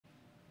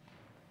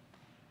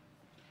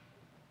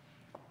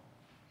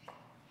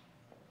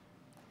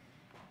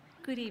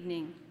Good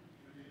evening.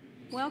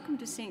 Welcome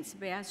to St.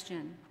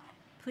 Sebastian.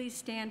 Please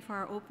stand for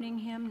our opening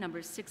hymn,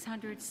 number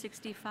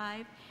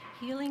 665,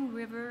 Healing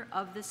River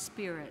of the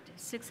Spirit,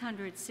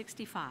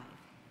 665.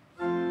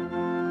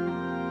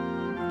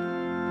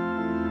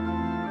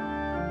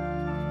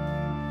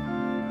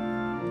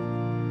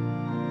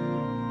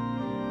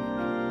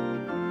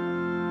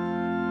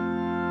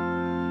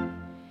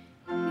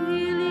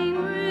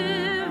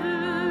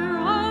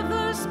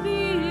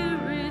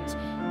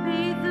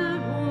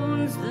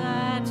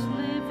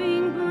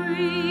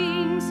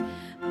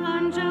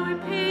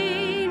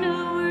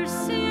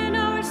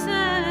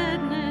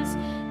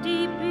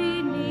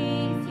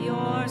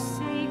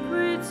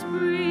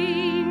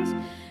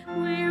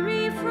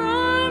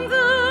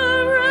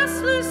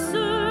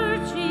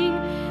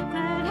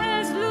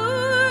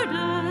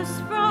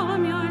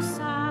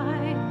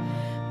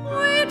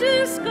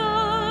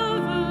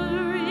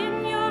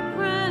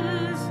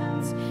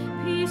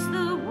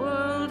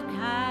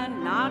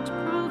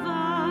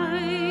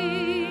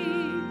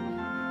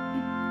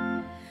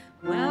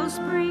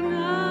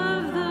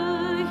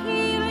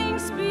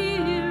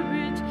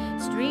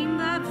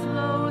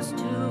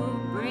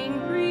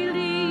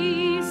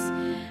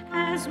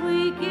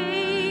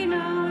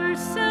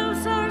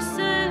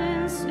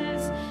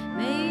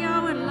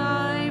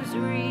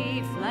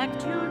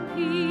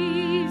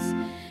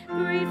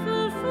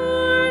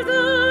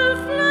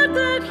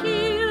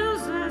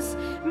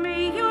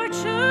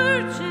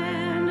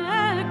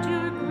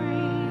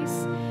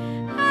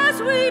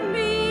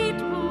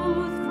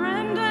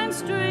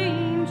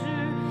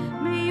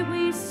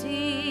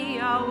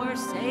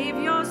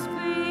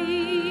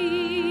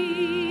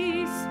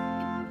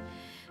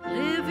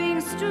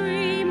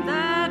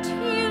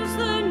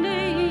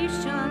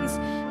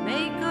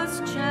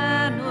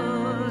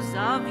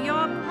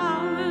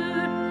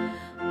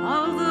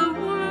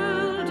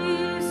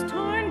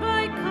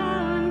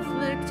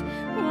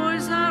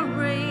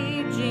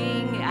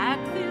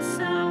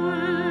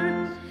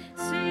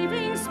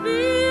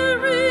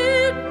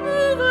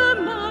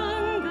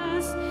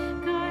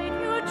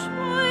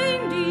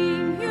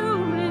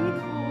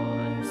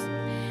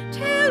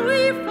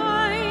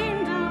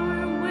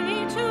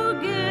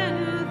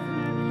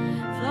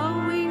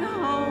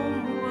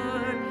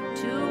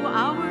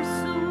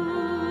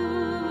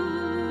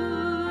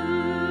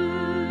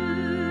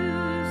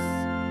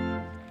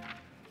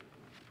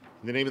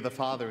 In the name of the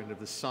Father, and of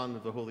the Son, and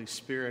of the Holy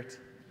Spirit,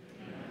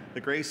 amen.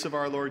 The grace of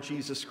our Lord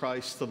Jesus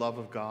Christ, the love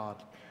of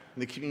God,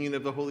 and the communion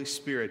of the Holy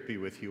Spirit be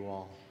with you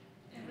all.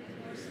 And with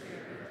your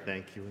spirit.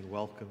 Thank you and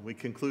welcome. We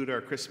conclude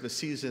our Christmas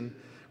season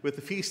with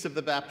the feast of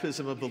the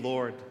baptism of the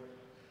Lord.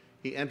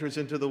 He enters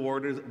into the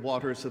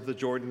waters of the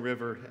Jordan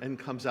River and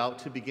comes out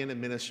to begin a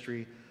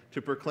ministry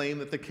to proclaim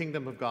that the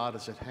kingdom of God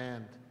is at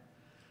hand.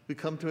 We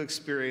come to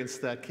experience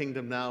that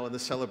kingdom now in the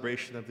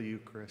celebration of the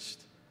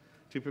Eucharist.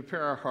 To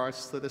prepare our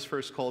hearts, let us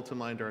first call to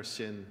mind our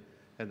sin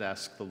and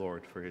ask the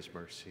Lord for his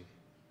mercy.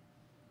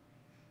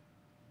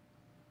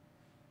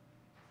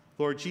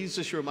 Lord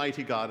Jesus, your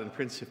mighty God and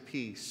Prince of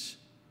Peace,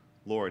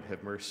 Lord,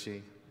 have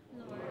mercy.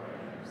 Lord,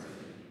 have mercy.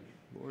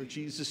 Lord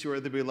Jesus, you are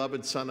the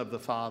beloved Son of the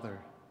Father.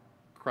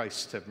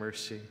 Christ, have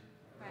mercy.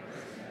 Christ,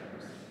 have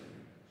mercy.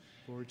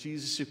 Lord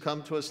Jesus, you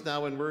come to us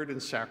now in word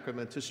and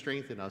sacrament to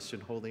strengthen us in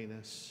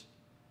holiness.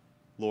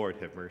 Lord,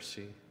 have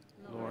mercy.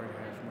 Lord,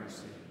 have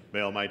mercy. May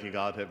Almighty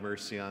God have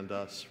mercy on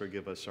us,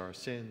 forgive us our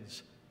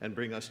sins, and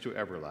bring us to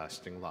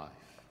everlasting life.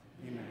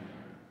 Amen.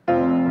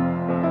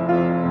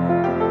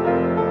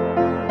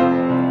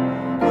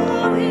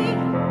 Glory,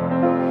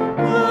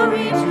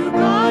 glory to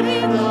God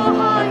in the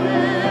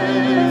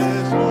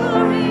highest.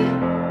 Glory,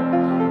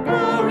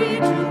 glory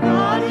to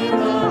God in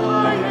the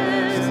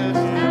highest.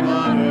 And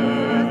on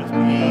earth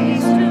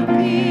peace to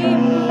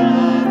people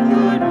of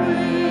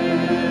goodwill.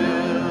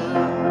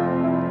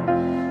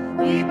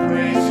 We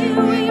praise you,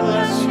 we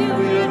bless you,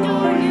 we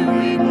adore you,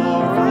 we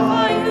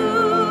glorify you.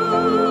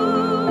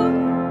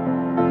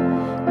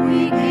 We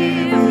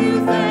give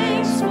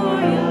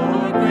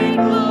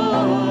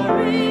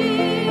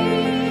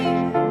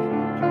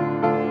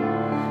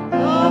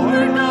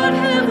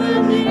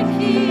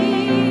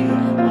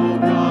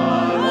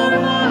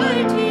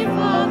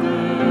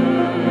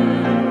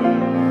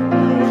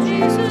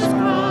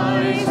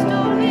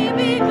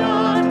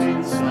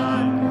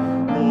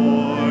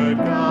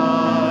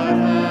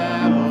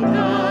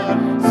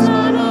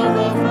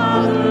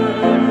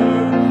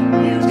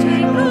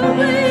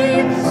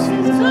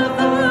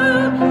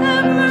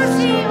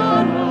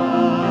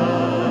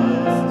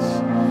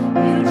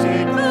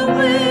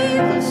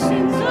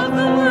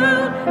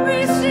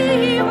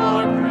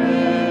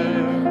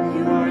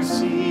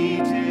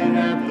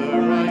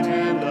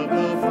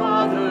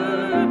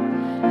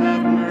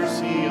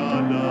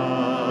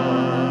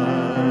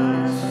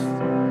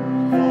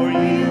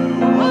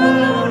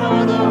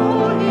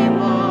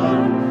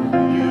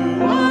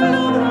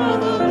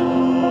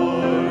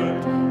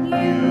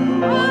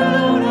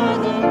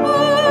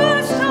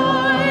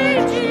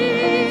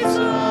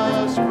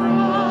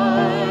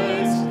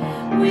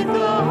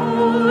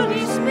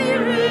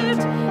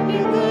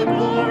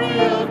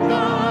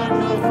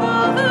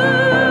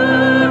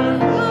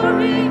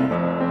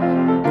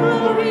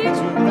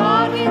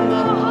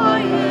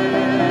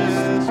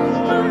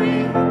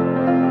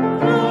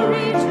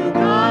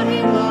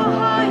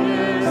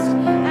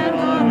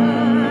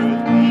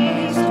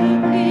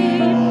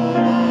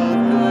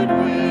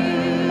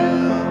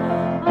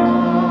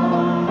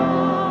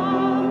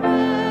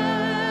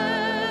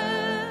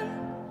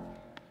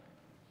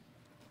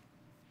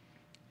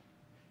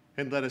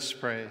And let us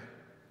pray.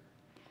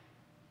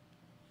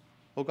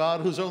 O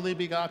God, whose only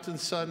begotten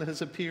Son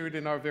has appeared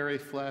in our very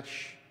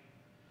flesh,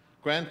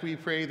 grant, we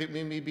pray, that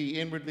we may be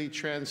inwardly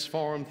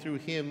transformed through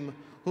him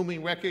whom we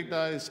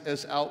recognize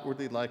as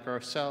outwardly like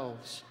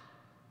ourselves,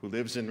 who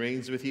lives and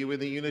reigns with you in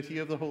the unity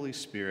of the Holy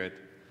Spirit,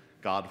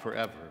 God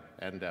forever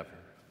and ever.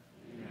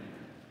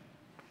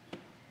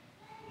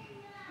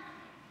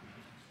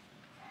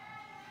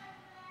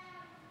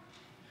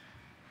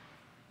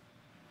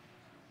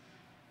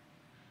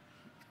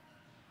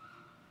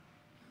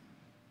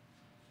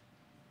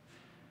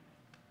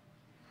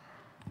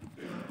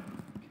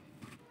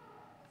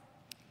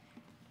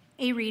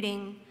 A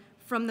reading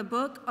from the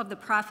book of the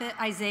prophet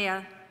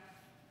Isaiah.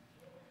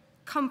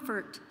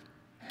 Comfort,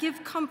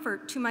 give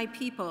comfort to my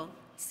people,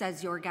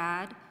 says your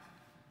God.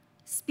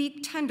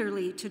 Speak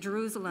tenderly to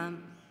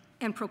Jerusalem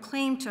and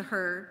proclaim to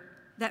her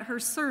that her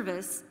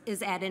service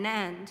is at an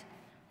end.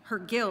 Her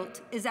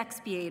guilt is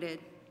expiated.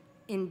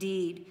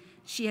 Indeed,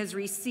 she has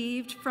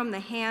received from the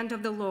hand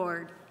of the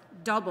Lord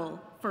double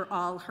for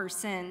all her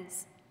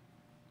sins.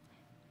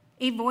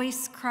 A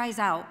voice cries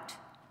out,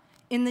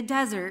 in the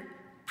desert,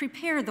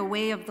 prepare the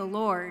way of the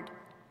Lord.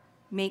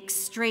 Make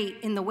straight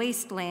in the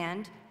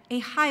wasteland a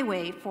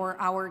highway for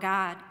our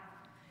God.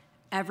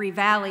 Every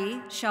valley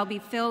shall be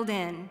filled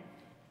in,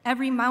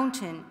 every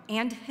mountain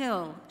and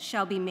hill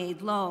shall be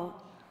made low.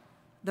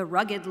 The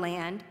rugged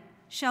land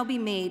shall be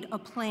made a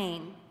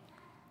plain,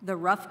 the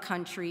rough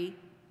country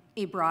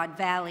a broad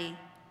valley.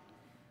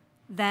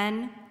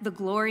 Then the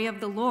glory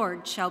of the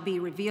Lord shall be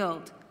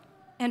revealed,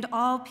 and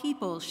all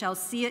people shall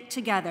see it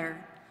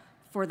together,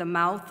 for the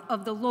mouth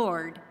of the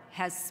Lord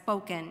has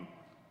spoken.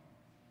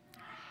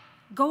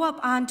 Go up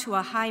onto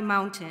a high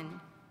mountain,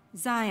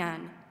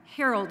 Zion,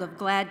 herald of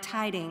glad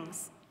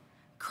tidings.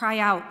 Cry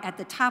out at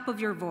the top of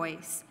your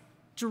voice,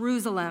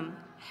 Jerusalem,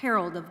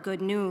 herald of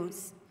good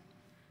news.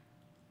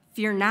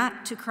 Fear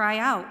not to cry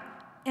out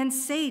and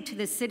say to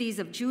the cities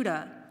of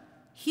Judah,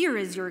 here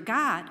is your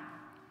God.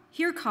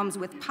 Here comes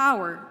with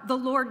power the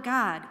Lord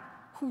God,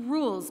 who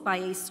rules by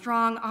a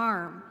strong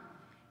arm.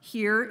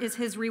 Here is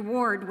his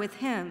reward with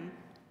him,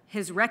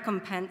 his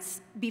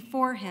recompense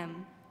before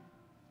him.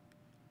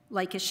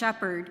 Like a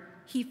shepherd,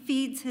 he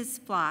feeds his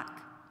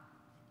flock.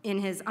 In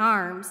his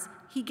arms,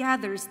 he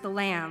gathers the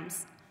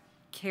lambs,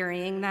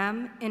 carrying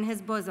them in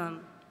his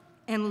bosom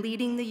and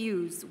leading the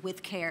ewes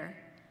with care.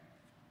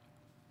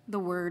 The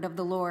word of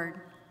the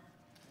Lord.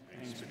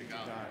 Thanks be to God.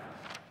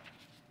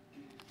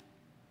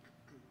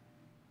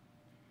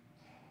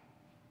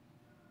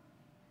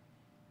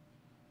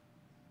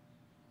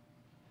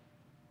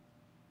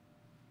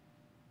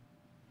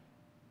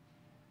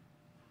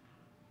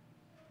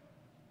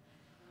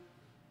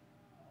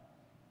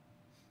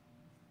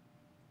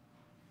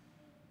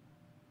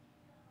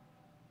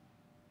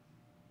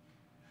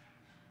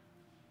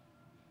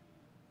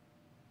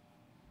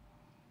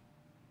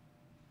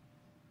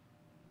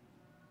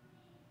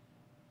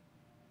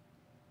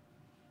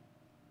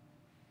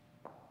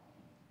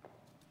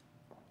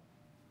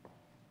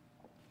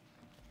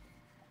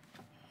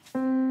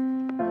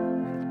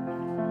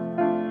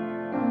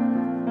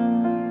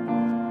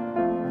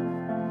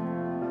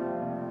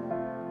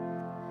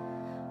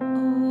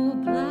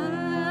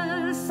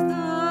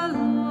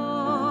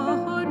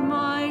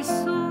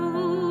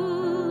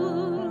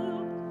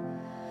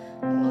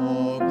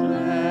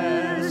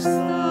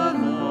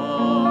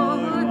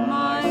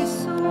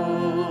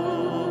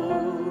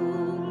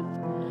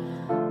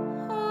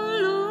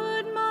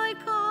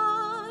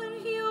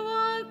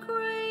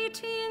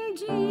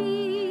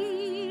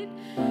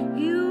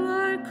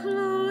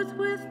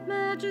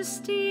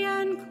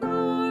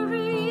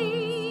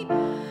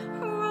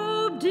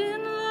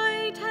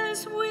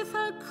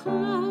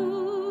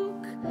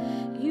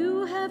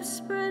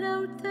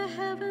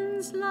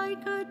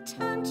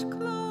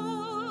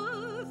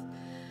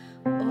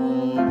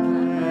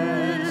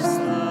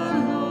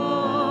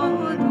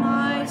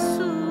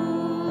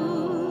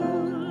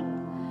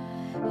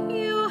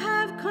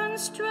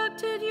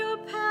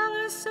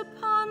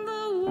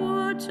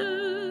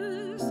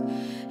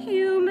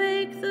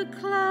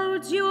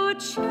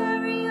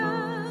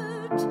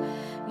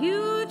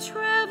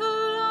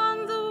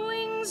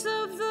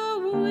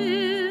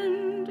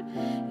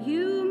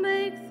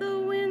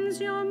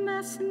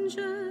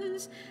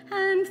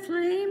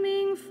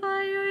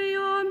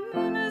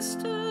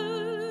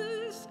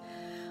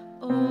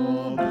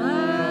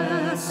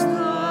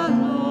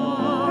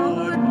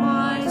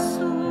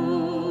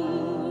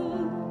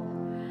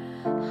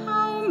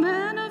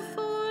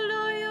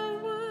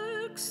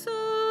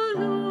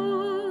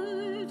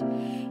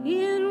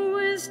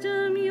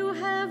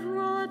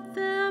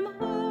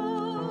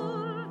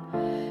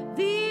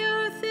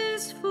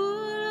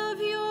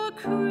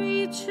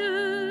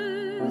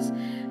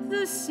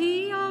 The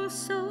sea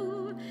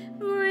also,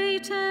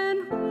 great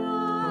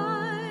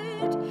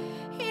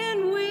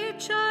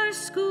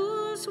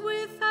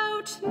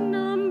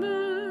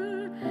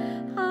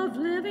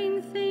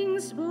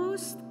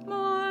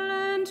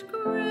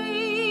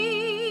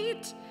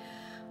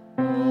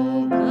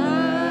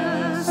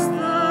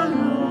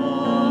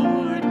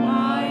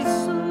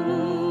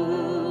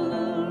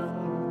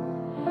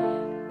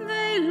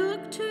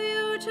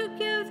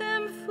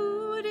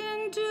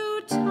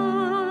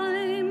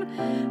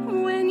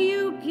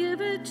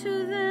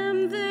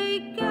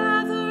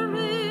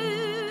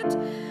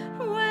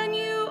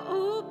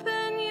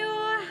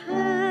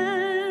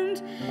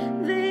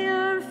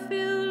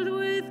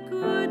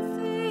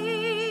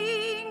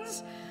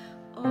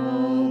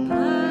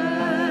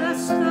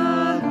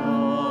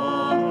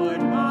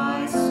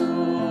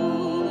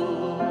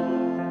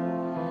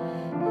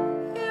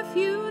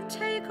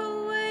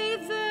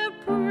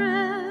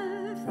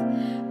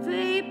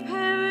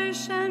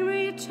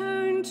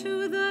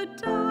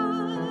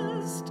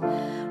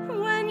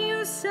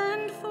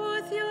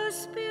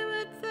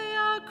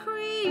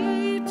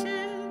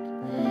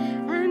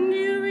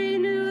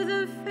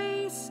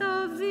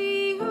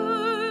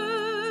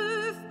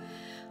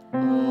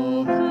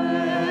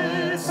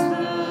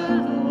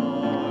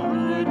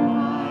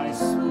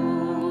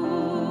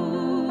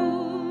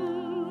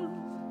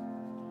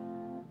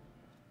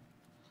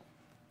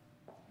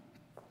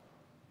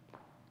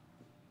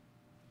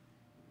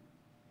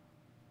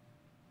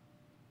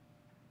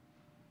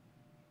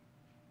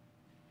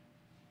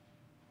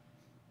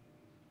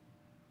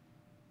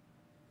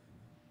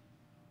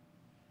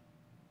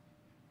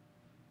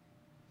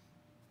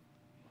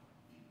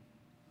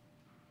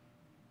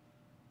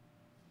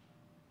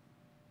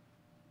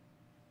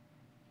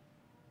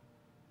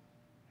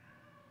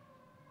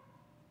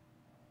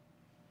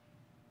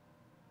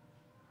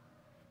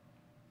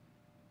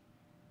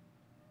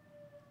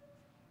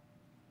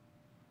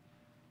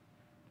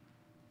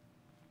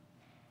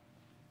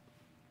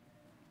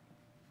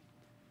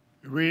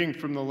Reading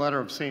from the letter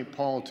of St.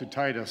 Paul to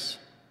Titus.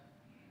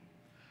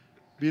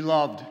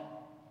 Beloved,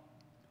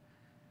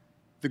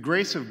 the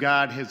grace of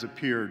God has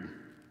appeared,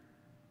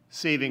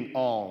 saving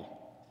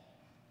all,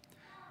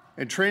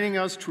 and training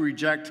us to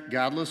reject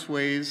godless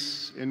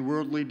ways and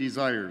worldly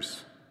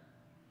desires,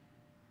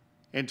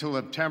 and to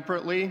live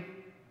temperately,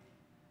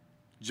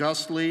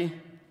 justly,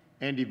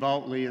 and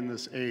devoutly in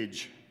this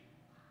age,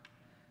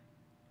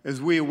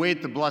 as we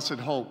await the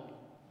blessed hope,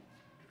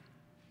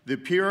 the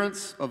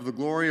appearance of the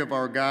glory of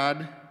our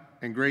God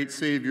and great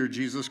Savior,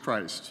 Jesus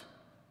Christ,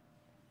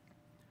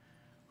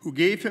 who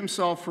gave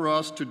himself for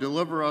us to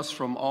deliver us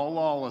from all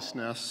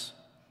lawlessness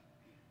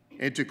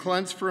and to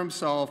cleanse for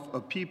himself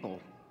a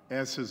people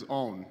as his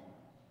own,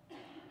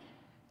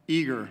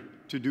 eager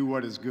to do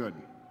what is good.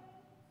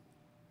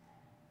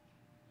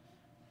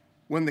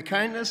 When the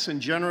kindness and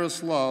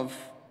generous love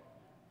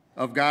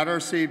of God our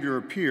Savior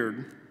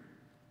appeared,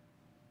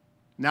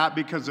 not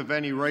because of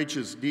any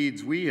righteous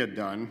deeds we had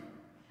done,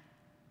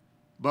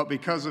 but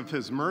because of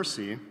his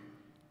mercy,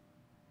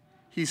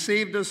 he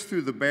saved us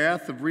through the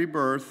bath of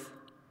rebirth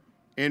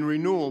and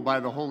renewal by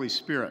the Holy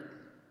Spirit,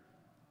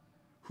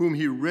 whom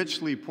he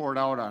richly poured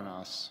out on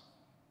us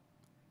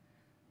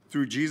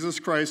through Jesus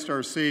Christ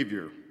our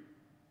Savior,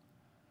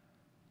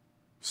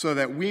 so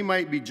that we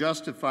might be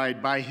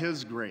justified by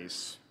his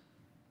grace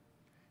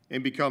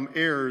and become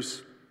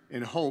heirs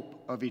in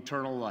hope of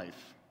eternal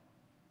life.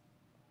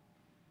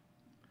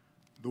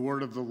 The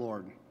word of the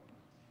Lord.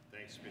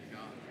 Thanks be to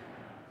God.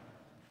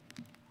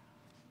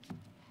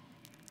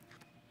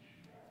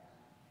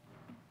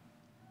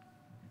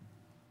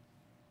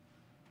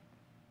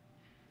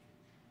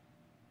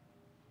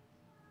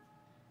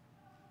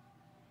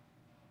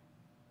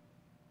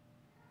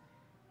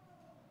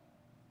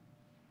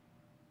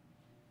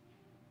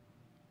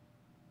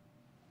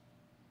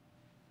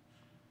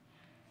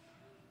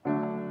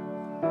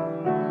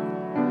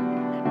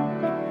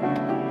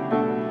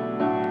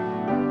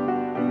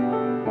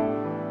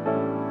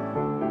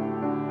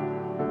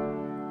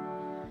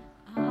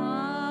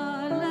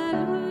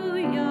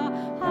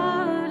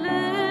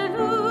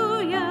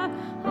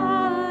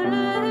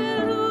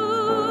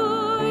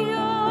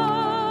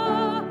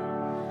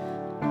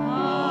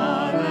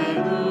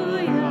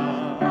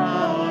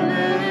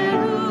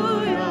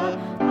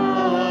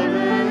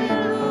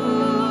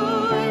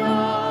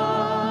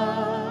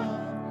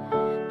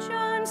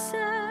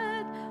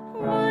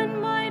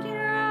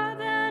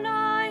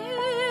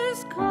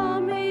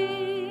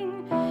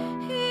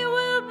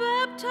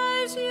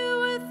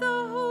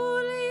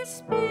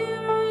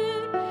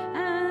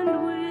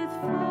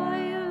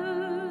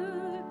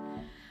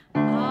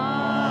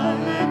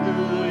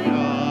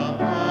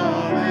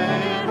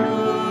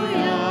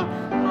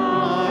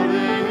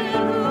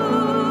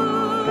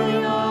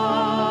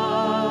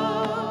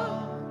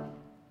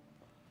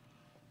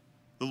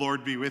 The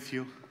Lord be with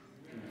you.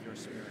 And with your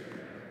spirit.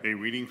 A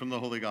reading from the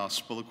Holy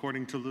Gospel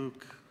according to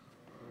Luke.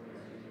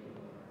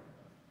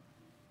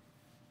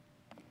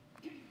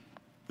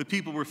 The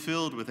people were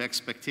filled with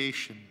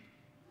expectation,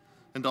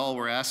 and all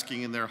were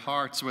asking in their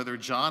hearts whether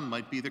John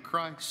might be the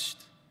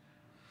Christ.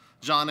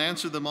 John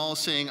answered them all,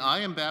 saying, I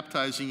am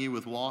baptizing you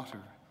with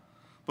water,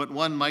 but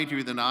one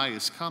mightier than I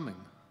is coming.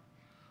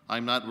 I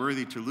am not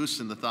worthy to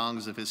loosen the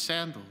thongs of his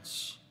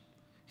sandals.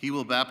 He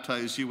will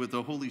baptize you with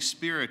the Holy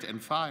Spirit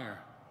and fire.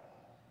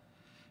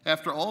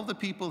 After all the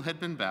people had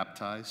been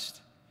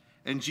baptized,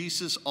 and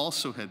Jesus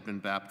also had been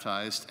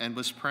baptized and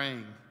was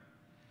praying,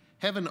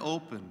 heaven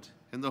opened,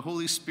 and the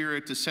Holy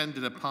Spirit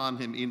descended upon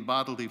him in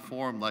bodily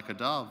form like a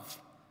dove.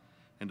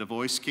 And a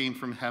voice came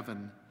from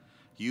heaven,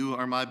 You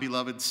are my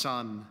beloved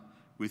Son,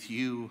 with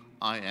you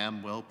I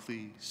am well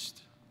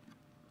pleased.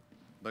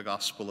 The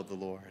Gospel of the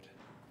Lord.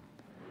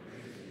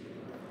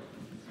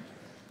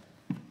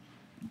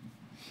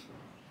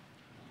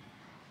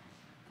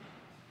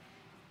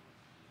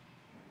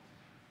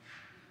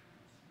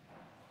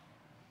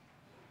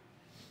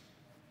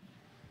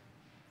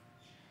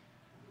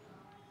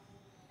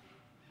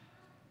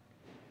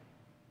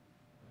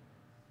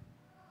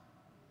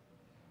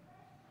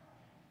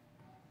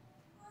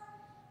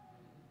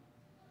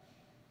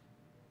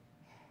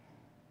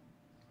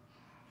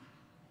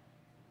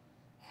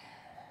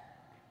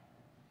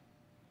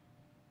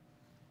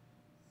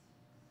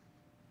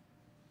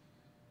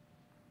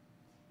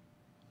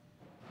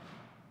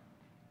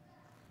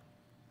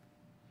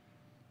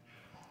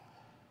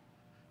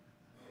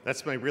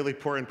 That's my really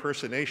poor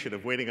impersonation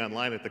of waiting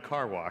online at the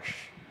car wash.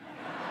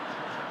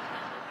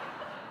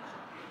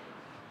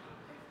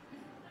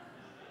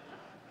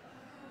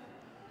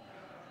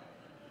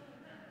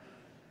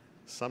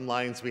 Some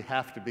lines we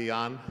have to be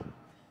on,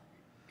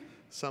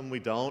 some we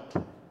don't.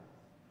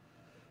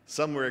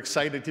 Some we're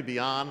excited to be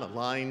on, a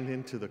line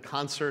into the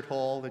concert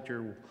hall that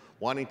you're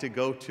wanting to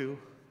go to,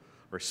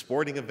 or a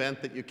sporting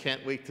event that you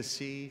can't wait to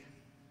see.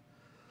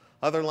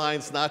 Other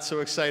lines not so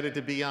excited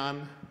to be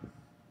on.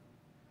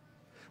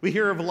 We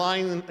hear of a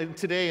line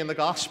today in the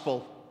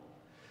gospel.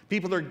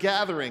 People are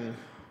gathering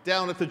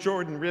down at the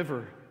Jordan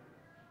River.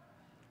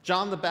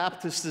 John the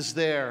Baptist is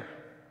there.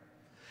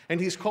 And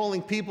he's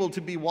calling people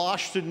to be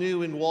washed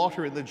anew in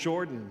water in the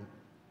Jordan.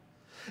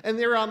 And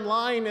they're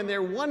online and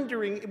they're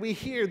wondering, we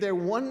hear they're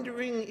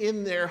wondering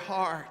in their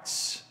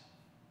hearts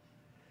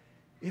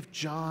if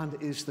John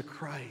is the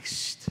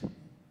Christ.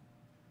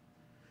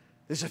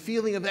 There's a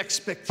feeling of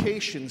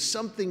expectation.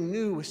 Something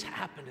new is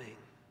happening.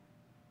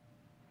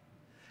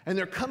 And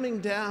they're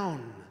coming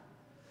down,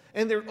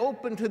 and they're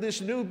open to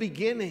this new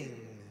beginning.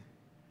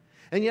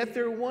 And yet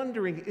they're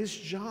wondering, is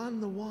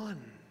John the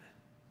one?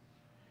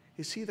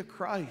 Is he the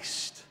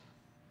Christ?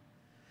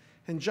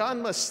 And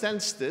John must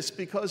sense this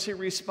because he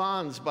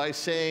responds by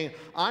saying,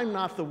 I'm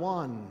not the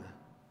one.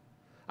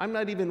 I'm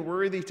not even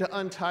worthy to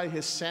untie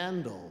his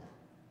sandal.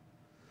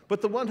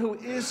 But the one who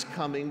is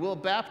coming will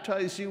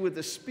baptize you with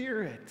the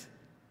Spirit.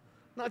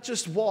 Not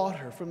just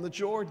water from the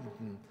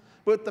Jordan,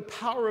 but the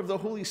power of the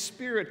Holy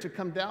Spirit to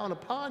come down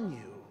upon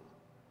you.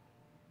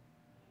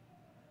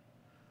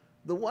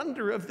 The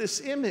wonder of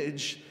this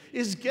image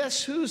is,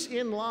 guess who's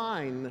in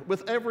line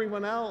with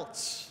everyone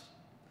else?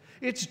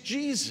 It's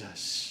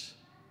Jesus.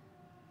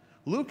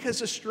 Luke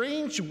has a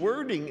strange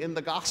wording in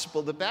the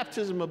gospel. The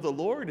baptism of the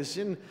Lord is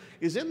in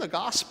the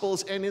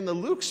Gospels, and in the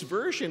Luke's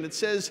version it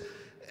says,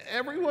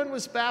 everyone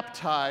was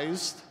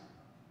baptized,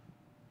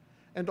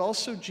 and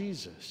also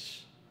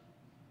Jesus.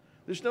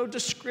 There's no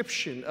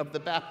description of the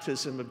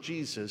baptism of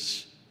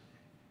Jesus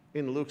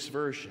in Luke's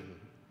version.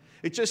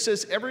 It just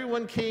says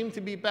everyone came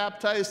to be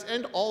baptized,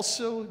 and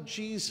also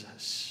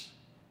Jesus.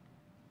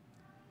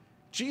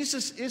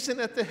 Jesus isn't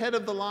at the head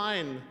of the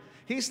line.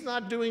 He's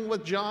not doing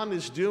what John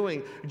is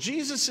doing.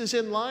 Jesus is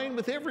in line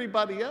with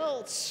everybody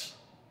else.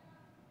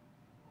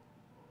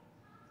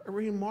 A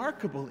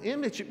remarkable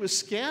image. It was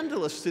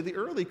scandalous to the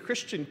early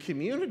Christian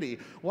community.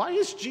 Why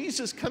is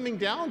Jesus coming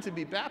down to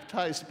be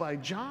baptized by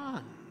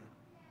John?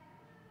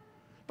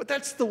 But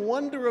that's the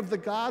wonder of the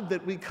God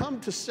that we come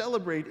to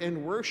celebrate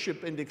and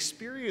worship and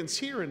experience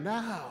here and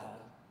now.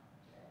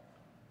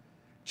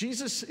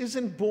 Jesus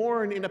isn't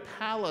born in a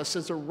palace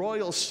as a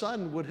royal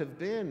son would have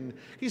been.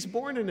 He's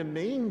born in a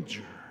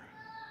manger.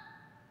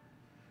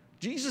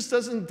 Jesus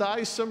doesn't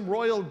die some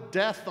royal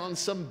death on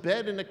some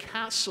bed in a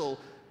castle.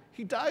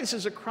 He dies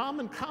as a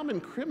common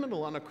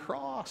criminal on a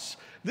cross.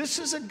 This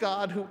is a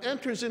God who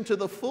enters into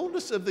the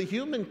fullness of the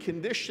human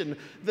condition,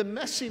 the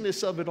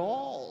messiness of it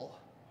all,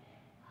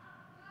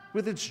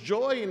 with its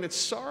joy and its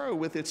sorrow,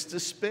 with its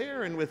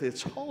despair and with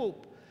its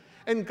hope.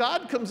 And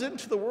God comes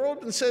into the world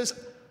and says,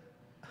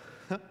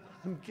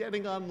 I'm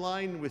getting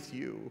online with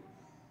you.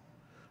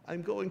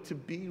 I'm going to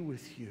be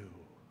with you.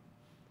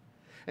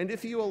 And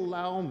if you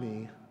allow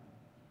me,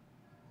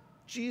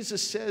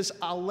 Jesus says,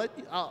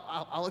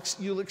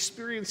 you'll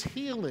experience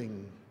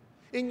healing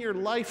in your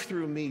life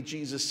through me,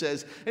 Jesus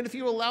says. And if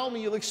you allow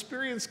me, you'll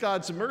experience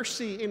God's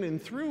mercy in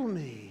and through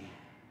me.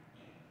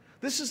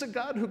 This is a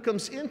God who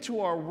comes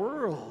into our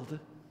world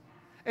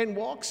and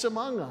walks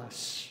among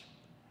us.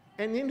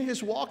 And in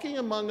his walking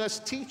among us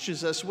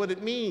teaches us what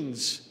it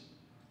means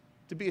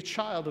to be a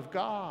child of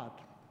God.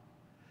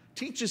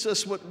 Teaches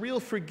us what real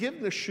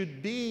forgiveness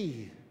should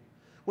be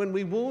when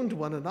we wound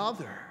one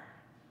another.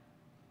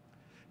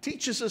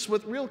 Teaches us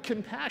what real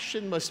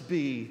compassion must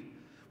be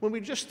when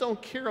we just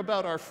don't care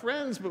about our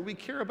friends, but we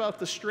care about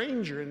the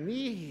stranger in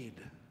need.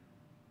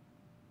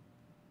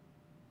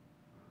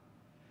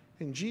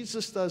 And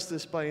Jesus does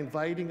this by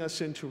inviting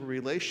us into a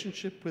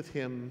relationship with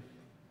him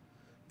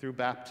through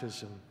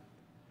baptism,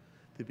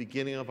 the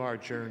beginning of our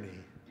journey.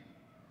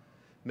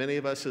 Many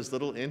of us as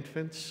little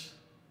infants,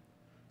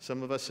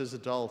 some of us as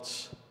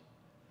adults,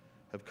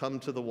 have come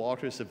to the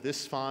waters of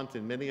this font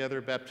and many other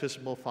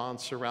baptismal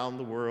fonts around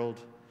the world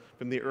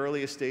from the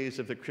earliest days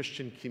of the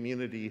Christian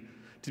community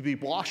to be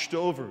washed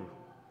over,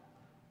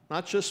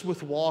 not just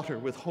with water,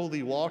 with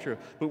holy water,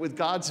 but with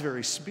God's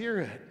very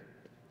Spirit.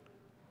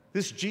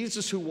 This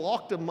Jesus who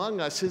walked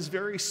among us, his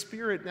very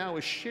Spirit now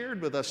is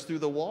shared with us through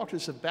the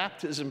waters of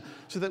baptism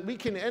so that we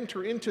can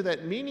enter into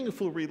that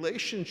meaningful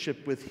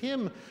relationship with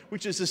him,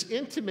 which is as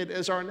intimate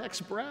as our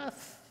next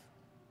breath.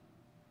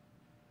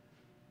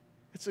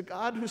 It's a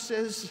God who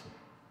says,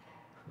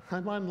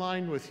 I'm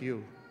online with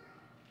you,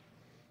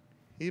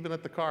 even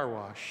at the car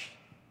wash,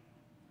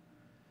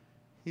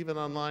 even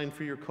online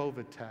for your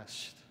COVID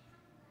test,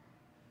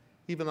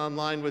 even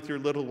online with your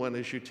little one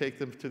as you take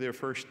them to their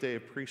first day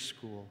of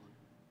preschool,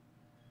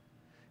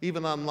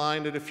 even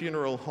online at a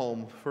funeral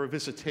home for a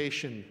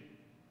visitation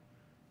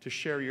to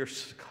share your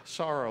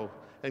sorrow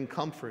and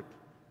comfort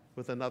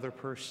with another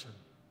person.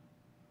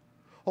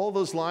 All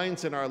those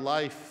lines in our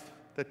life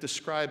that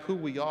describe who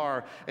we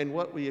are and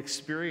what we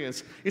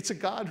experience, it's a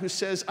God who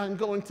says, I'm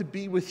going to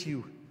be with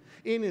you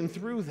in and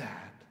through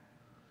that.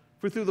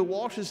 For through the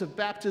waters of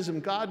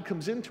baptism, God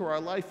comes into our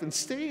life and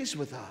stays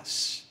with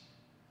us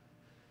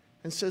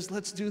and says,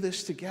 let's do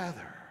this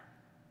together.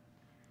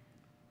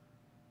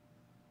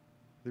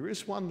 There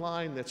is one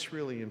line that's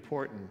really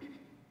important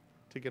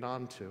to get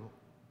onto.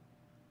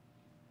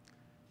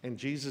 And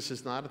Jesus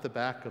is not at the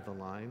back of the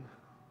line.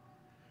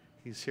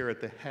 He's here at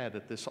the head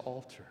at this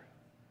altar.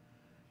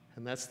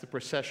 And that's the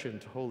procession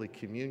to Holy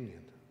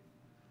Communion.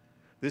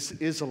 This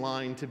is a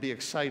line to be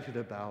excited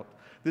about.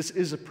 This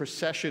is a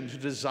procession to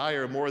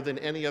desire more than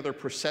any other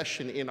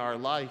procession in our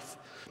life,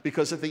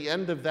 because at the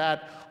end of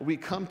that, we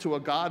come to a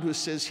God who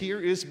says, here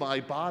is my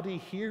body,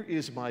 here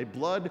is my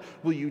blood.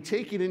 Will you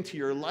take it into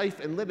your life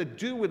and let it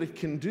do what it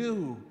can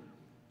do?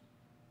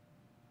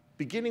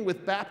 Beginning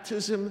with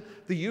baptism,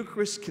 the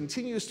Eucharist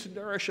continues to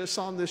nourish us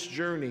on this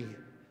journey,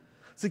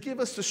 to give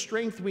us the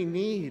strength we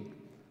need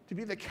to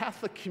be the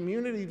Catholic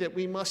community that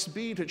we must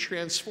be to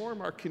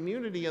transform our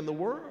community and the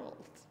world.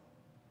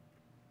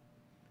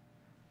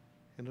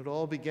 And it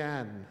all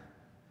began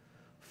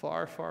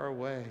far, far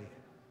away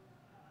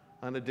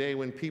on a day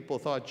when people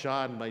thought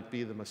John might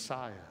be the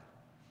Messiah.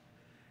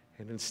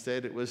 And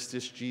instead it was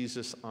this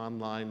Jesus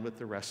online with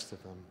the rest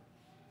of them,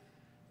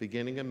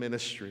 beginning a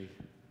ministry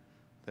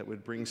that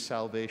would bring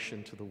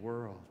salvation to the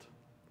world,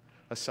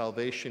 a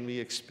salvation we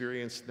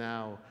experience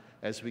now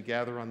as we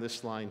gather on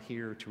this line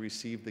here to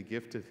receive the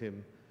gift of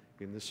him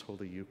in this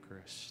Holy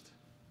Eucharist.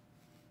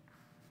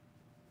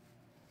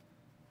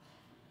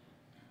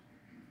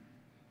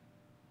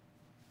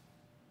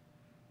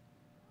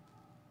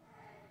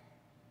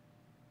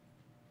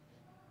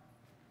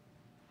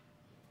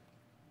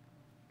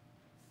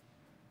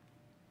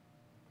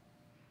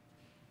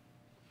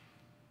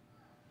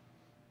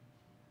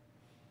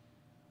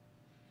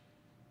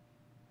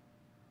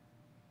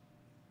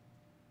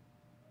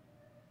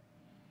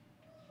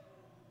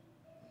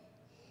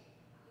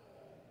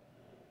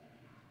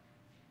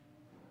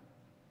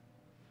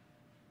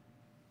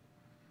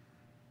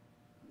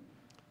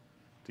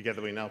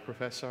 Together we now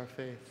profess our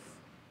faith.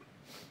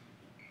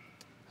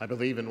 I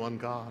believe in one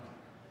God,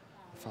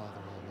 the Father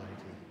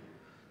Almighty,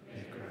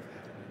 maker of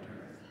heaven and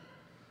earth,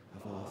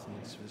 of all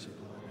things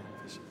visible and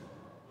invisible.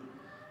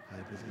 I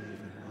believe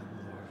in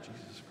one Lord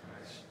Jesus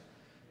Christ,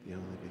 the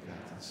only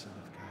begotten Son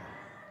of God,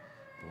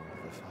 born of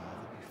the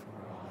Father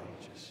before all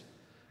ages,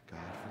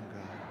 God from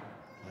God,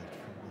 light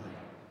from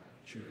light,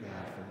 true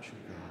God from true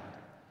God,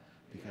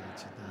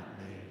 begotten, not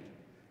made,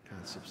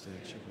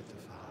 consubstantial with the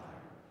Father.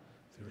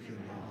 Through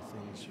him all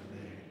things are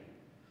made.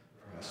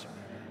 For us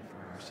men and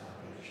for our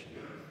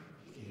salvation,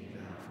 he came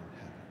down from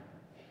heaven,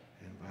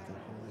 and by the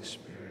Holy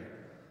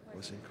Spirit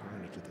was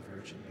incarnate of the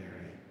Virgin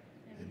Mary,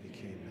 and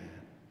became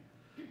man.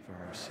 For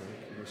our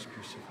sake he was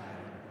crucified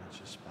under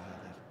Pontius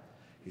Pilate.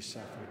 He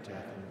suffered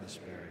death and was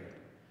buried,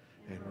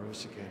 and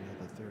rose again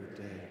on the third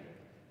day,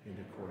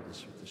 in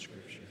accordance with the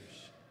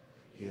Scriptures.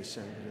 He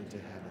ascended into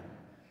heaven,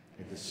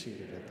 and is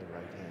seated at the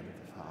right hand of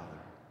the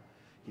Father.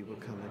 He will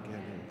come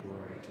again in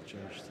glory to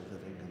judge the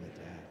living and the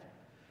dead,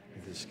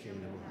 and his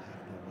kingdom will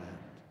have no end.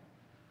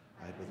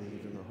 I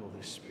believe in the Holy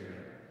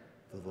Spirit,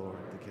 the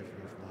Lord, the giver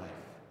of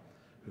life,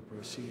 who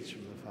proceeds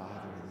from the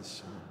Father and the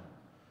Son,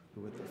 who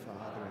with the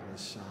Father and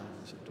the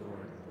Son is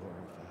adored and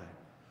glorified,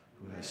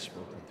 who has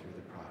spoken through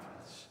the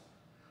prophets.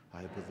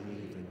 I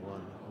believe in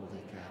one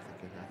holy Catholic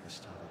and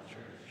Apostolic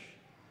Church.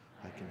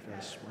 I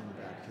confess one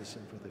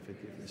baptism for the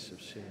forgiveness of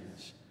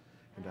sins,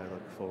 and I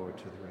look forward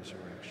to the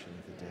resurrection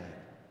of the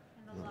dead,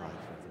 and the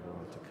life of the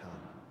world to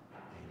come.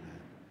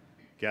 Amen.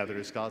 Gathered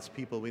as God's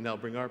people, we now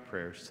bring our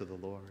prayers to the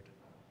Lord.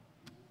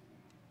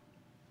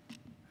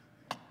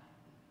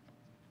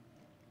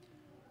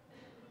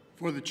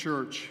 For the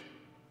Church,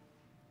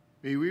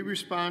 may we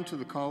respond to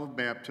the call of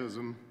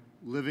baptism,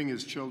 living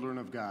as children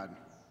of God.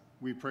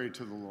 We pray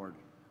to the Lord.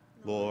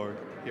 Lord,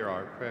 hear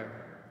our prayer.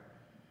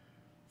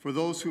 For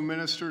those who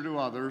minister to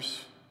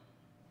others,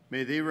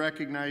 may they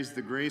recognize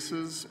the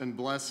graces and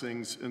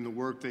blessings in the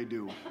work they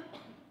do.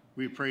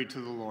 We pray to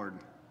the Lord.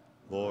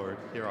 Lord,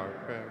 hear our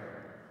prayer.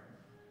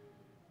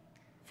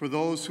 For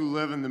those who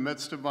live in the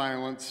midst of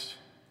violence,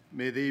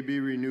 may they be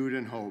renewed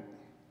in hope.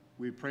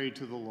 We pray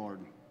to the Lord.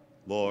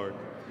 Lord,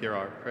 hear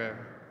our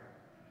prayer.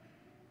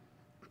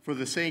 For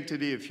the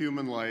sanctity of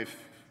human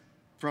life,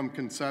 from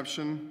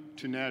conception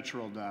to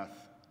natural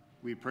death,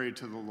 we pray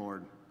to the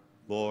Lord.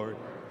 Lord,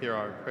 hear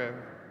our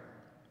prayer.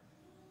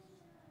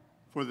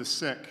 For the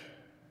sick,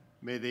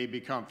 may they be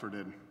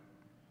comforted.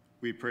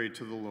 We pray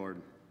to the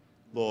Lord.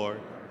 Lord,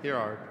 hear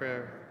our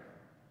prayer.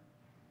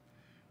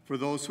 For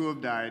those who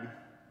have died,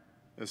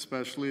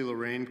 especially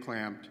Lorraine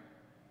Clampt,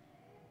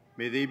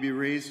 may they be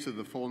raised to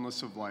the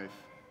fullness of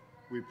life.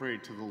 We pray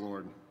to the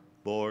Lord.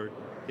 Lord,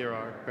 hear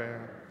our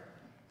prayer.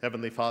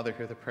 Heavenly Father,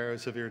 hear the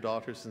prayers of your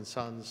daughters and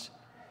sons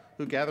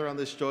who gather on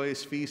this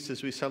joyous feast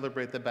as we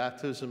celebrate the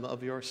baptism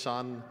of your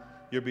Son,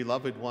 your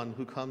beloved one,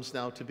 who comes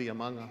now to be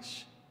among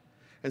us.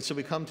 And so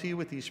we come to you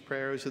with these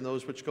prayers and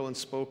those which go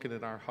unspoken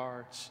in our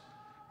hearts,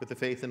 with the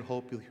faith and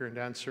hope you'll hear and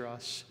answer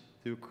us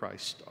through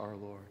Christ our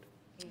Lord.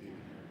 Amen.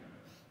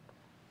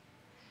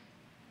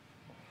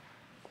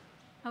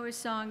 Our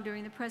song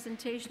during the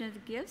presentation of the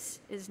gifts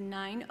is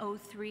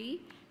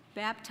 903,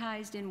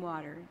 Baptized in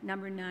Water,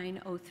 number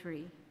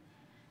 903.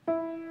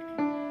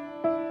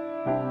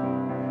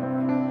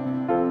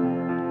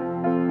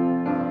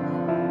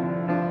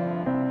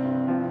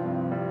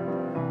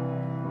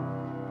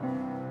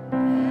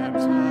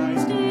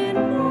 Baptized in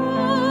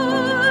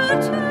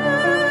water,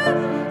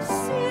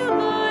 sealed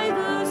by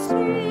the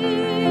Spirit,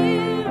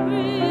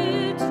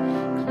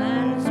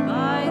 cleansed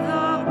by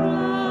the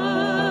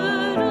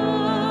blood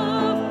of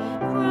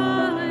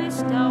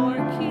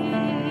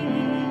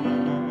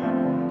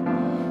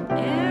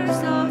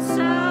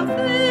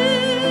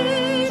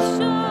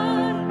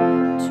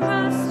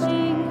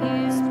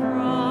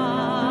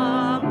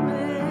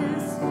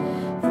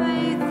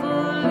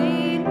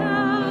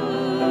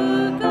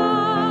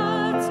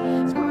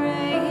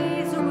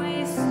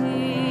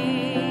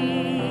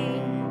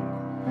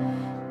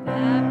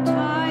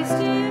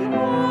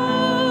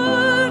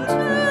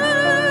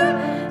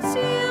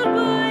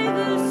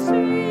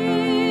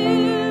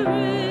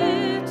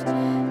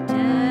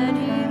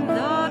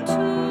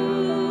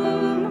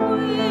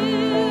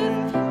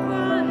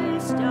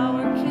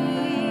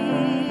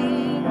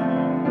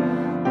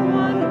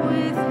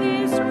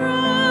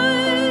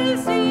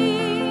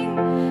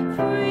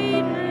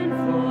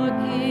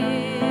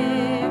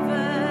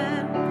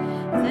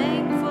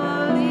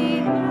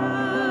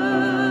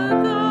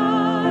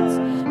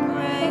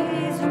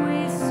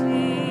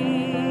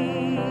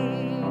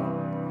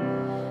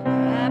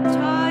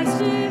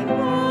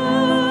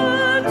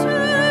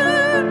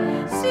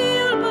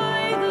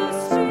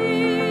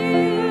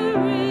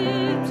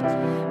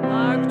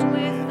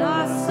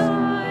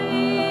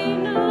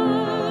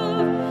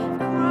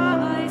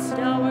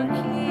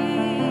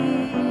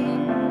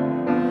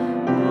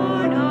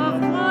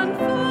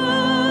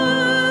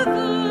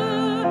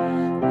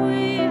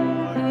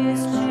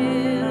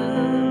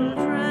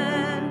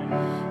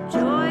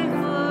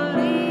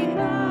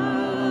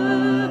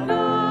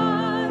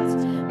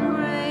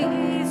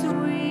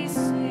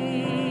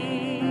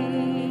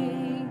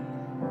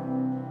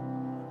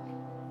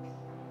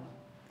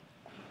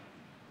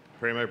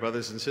pray, my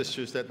brothers and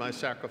sisters, that my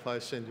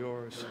sacrifice and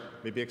yours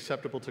may be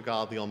acceptable to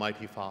God, the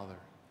Almighty Father.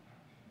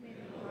 May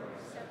the Lord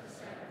accept the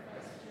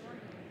sacrifice of your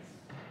hands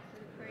for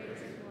the praise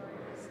and glory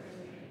of his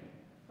name,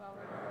 for our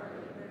glory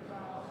and the good of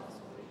all his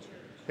holy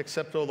church.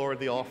 Accept, O Lord,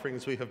 the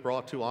offerings we have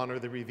brought to honor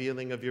the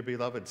revealing of your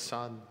beloved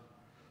Son,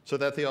 so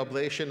that the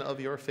oblation of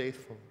your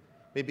faithful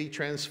may be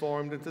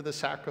transformed into the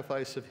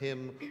sacrifice of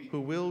him who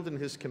willed in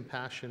his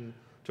compassion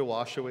to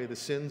wash away the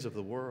sins of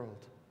the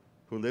world,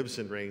 who lives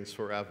and reigns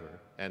forever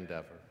and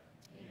ever.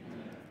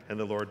 Amen. And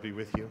the Lord be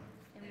with you.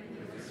 And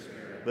with your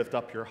spirit. Lift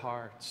up your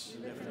hearts.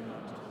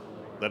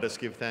 Let us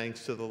give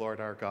thanks to the Lord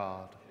our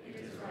God. It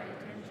is right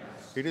and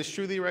just. It is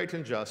truly right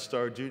and just,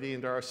 our duty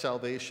and our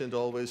salvation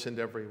always and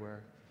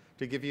everywhere,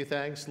 to give you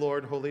thanks,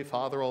 Lord, Holy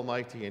Father,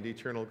 Almighty and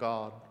eternal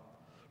God.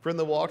 For in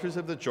the waters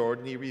of the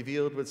Jordan he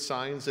revealed with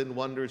signs and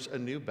wonders a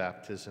new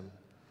baptism,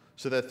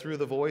 so that through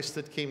the voice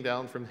that came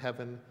down from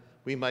heaven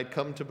we might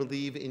come to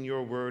believe in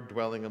your word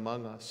dwelling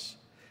among us,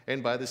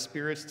 and by the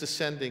Spirit's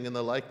descending in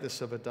the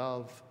likeness of a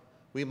dove,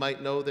 we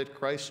might know that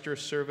Christ your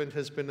servant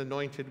has been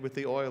anointed with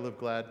the oil of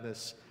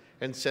gladness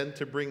and sent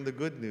to bring the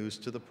good news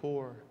to the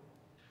poor.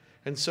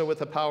 And so with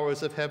the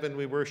powers of heaven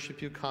we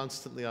worship you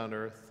constantly on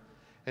earth,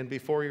 and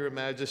before your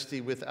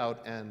majesty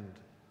without end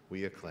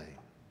we acclaim.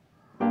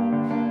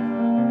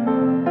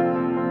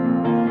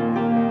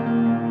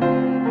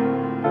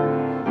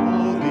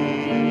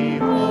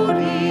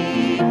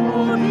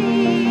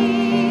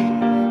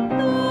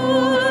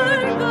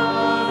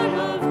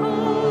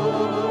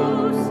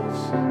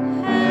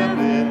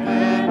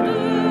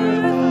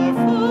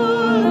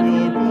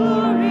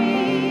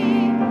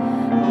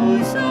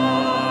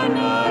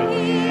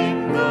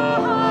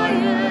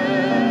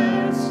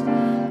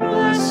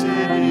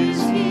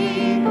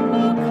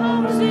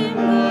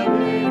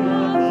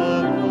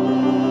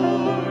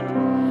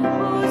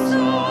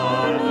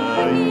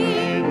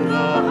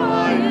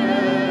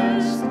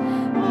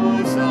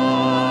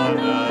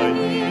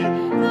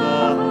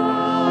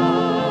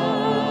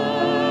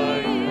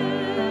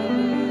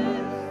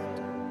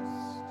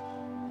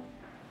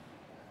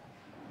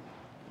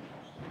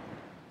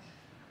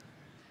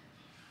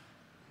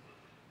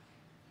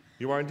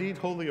 You are indeed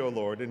holy, O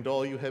Lord, and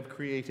all you have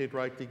created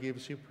rightly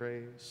gives you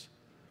praise.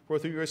 For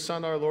through your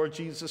Son, our Lord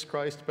Jesus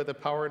Christ, by the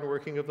power and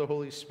working of the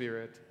Holy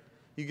Spirit,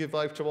 you give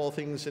life to all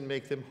things and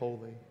make them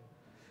holy.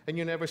 And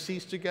you never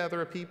cease to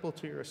gather a people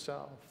to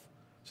yourself,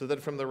 so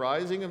that from the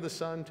rising of the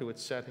sun to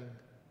its setting,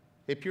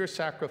 a pure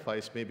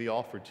sacrifice may be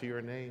offered to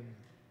your name.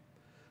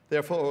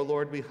 Therefore, O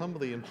Lord, we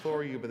humbly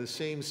implore you by the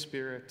same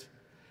Spirit,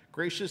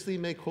 graciously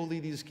make holy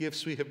these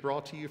gifts we have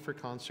brought to you for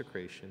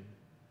consecration.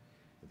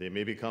 They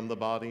may become the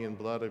body and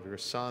blood of your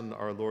Son,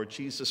 our Lord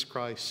Jesus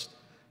Christ,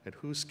 at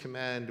whose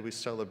command we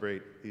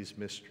celebrate these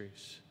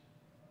mysteries.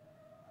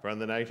 For on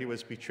the night he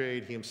was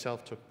betrayed, he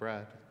himself took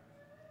bread,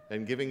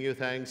 and giving you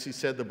thanks, he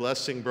said the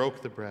blessing,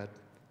 broke the bread,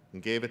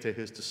 and gave it to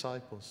his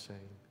disciples,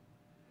 saying,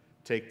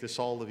 "Take this,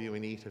 all of you,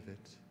 and eat of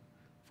it,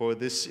 for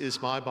this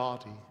is my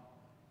body,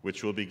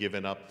 which will be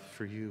given up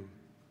for you."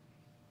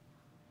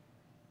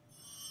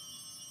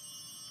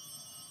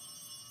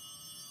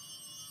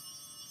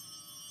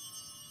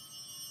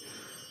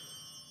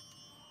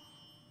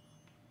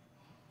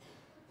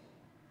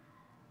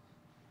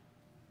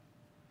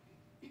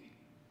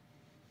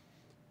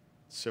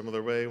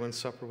 Similar way, when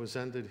supper was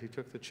ended, he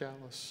took the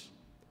chalice,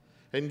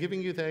 and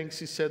giving you thanks,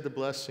 he said the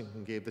blessing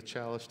and gave the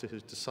chalice to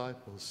his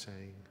disciples,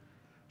 saying,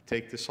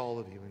 "Take this, all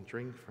of you, and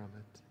drink from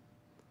it,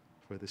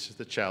 for this is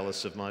the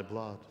chalice of my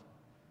blood,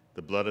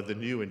 the blood of the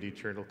new and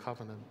eternal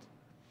covenant,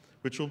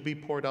 which will be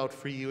poured out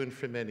for you and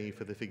for many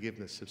for the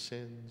forgiveness of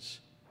sins.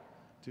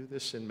 Do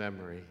this in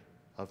memory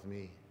of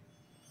me."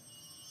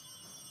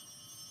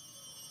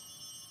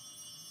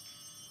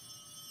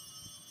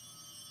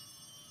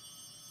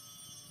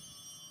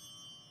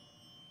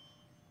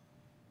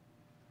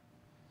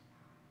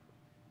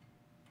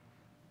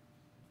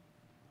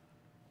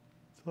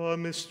 The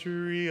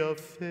mystery of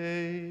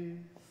faith.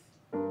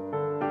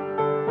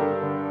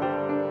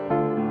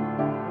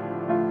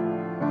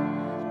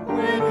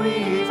 When we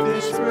eat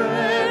this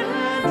bread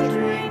and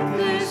drink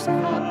this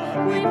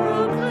cup, we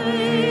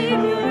proclaim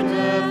your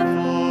death,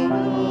 O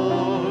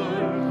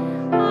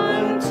Lord,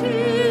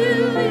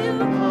 until you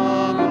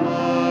come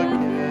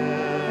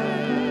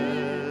again.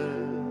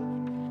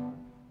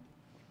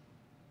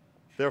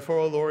 Therefore,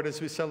 O Lord,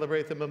 as we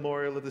celebrate the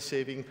memorial of the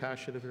saving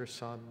passion of your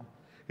Son,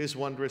 his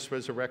wondrous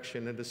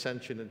resurrection and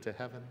ascension into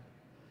heaven,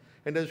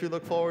 and as we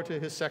look forward to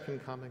his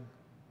second coming,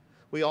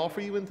 we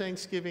offer you in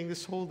thanksgiving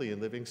this holy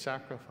and living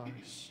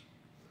sacrifice.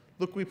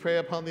 Look, we pray,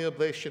 upon the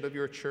oblation of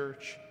your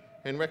church,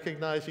 and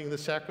recognizing the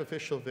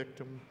sacrificial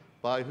victim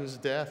by whose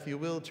death you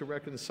willed to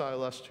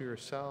reconcile us to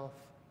yourself.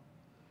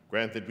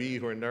 Grant that we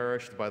who are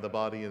nourished by the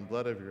body and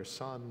blood of your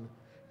Son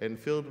and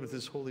filled with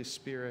his Holy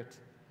Spirit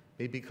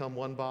may become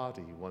one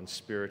body, one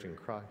spirit in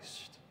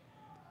Christ.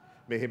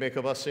 May he make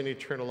of us an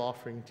eternal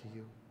offering to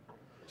you,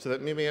 so that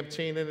we may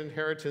obtain an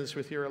inheritance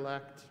with your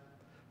elect,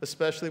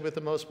 especially with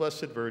the most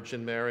blessed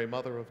Virgin Mary,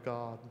 Mother of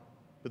God,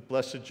 with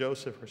blessed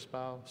Joseph, her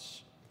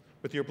spouse,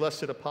 with your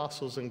blessed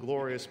apostles and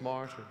glorious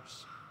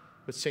martyrs,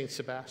 with Saint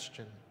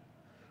Sebastian,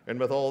 and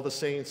with all the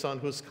saints on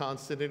whose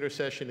constant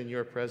intercession in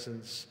your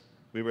presence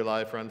we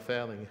rely for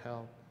unfailing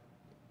help.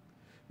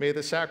 May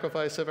the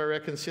sacrifice of our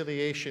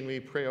reconciliation, we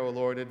pray, O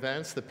Lord,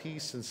 advance the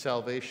peace and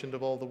salvation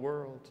of all the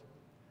world.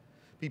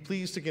 Be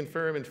pleased to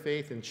confirm in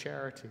faith and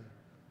charity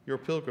your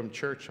pilgrim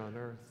church on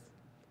earth,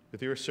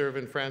 with your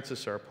servant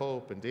Francis, our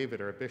Pope, and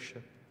David, our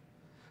Bishop,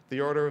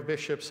 the order of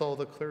bishops, all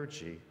the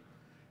clergy,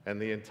 and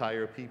the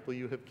entire people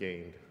you have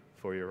gained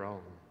for your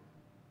own.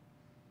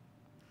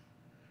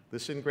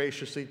 Listen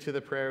graciously to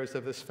the prayers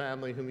of this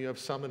family whom you have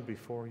summoned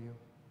before you.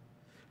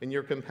 In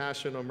your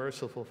compassion, O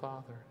merciful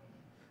Father,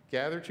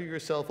 gather to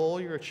yourself all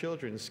your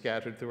children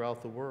scattered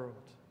throughout the world.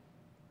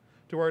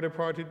 To our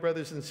departed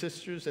brothers and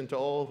sisters and to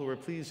all who are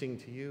pleasing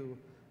to you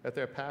at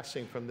their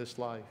passing from this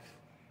life,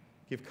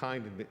 give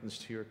kind admittance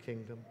to your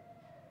kingdom.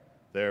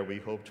 There we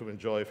hope to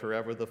enjoy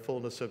forever the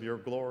fullness of your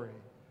glory.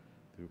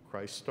 Through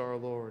Christ our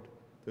Lord,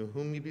 through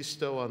whom you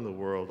bestow on the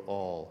world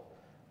all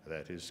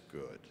that is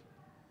good.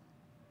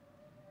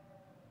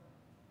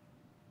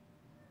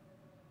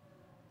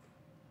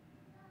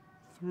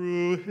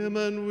 Through him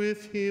and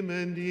with him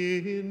and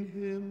in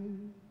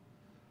him,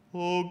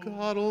 O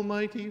God,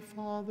 Almighty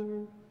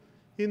Father,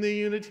 in the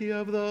unity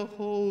of the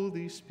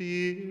Holy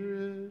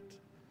Spirit,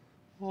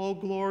 all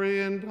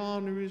glory and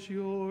honor is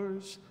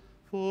yours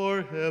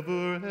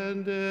forever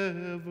and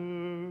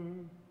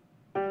ever.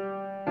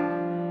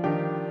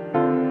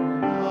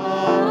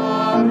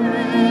 Amen,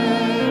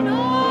 amen, amen, amen,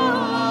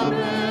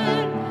 amen.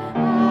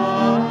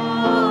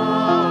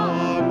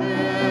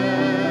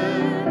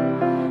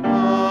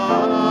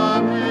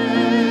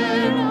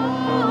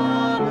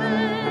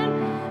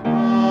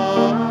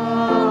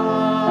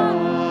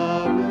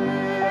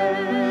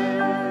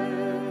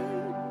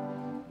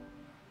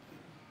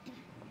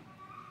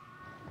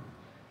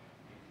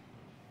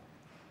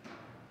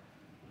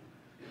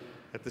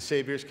 At the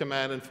Savior's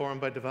command,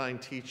 informed by divine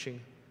teaching,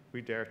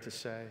 we dare to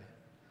say,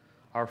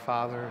 Our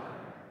Father,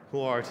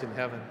 who art in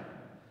heaven,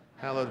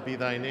 hallowed be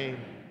thy name.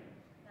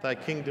 Thy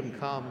kingdom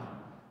come,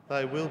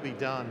 thy will be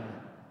done,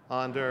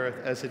 on earth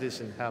as it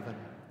is in heaven.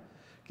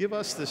 Give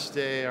us this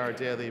day our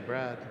daily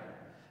bread,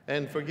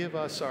 and forgive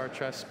us our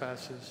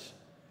trespasses,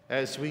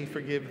 as we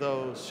forgive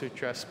those who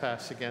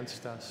trespass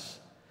against us.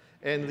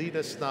 And lead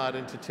us not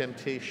into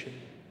temptation,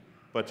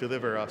 but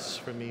deliver us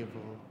from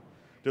evil.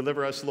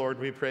 Deliver us, Lord,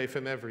 we pray,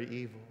 from every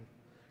evil.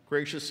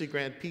 Graciously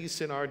grant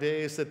peace in our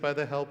days, that by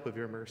the help of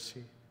your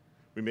mercy,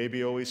 we may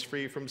be always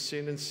free from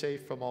sin and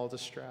safe from all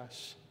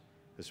distress,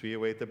 as we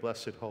await the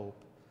blessed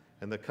hope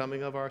and the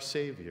coming of our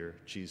Savior,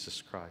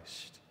 Jesus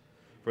Christ.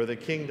 For the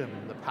kingdom,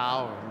 and the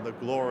power, and the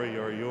glory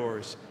are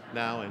yours,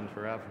 now and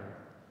forever.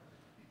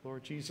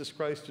 Lord Jesus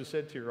Christ, who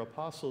said to your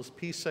apostles,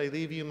 Peace I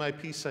leave you, my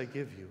peace I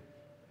give you.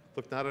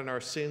 Look not on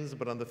our sins,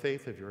 but on the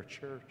faith of your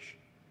church,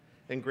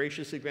 and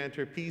graciously grant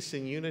her peace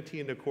and unity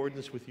in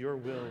accordance with your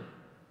will,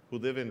 who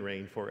live and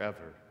reign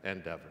forever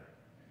and ever.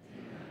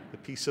 Amen. The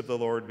peace of the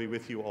Lord be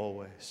with you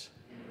always.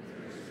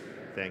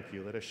 Thank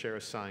you. Let us share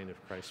a sign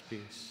of Christ's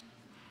peace.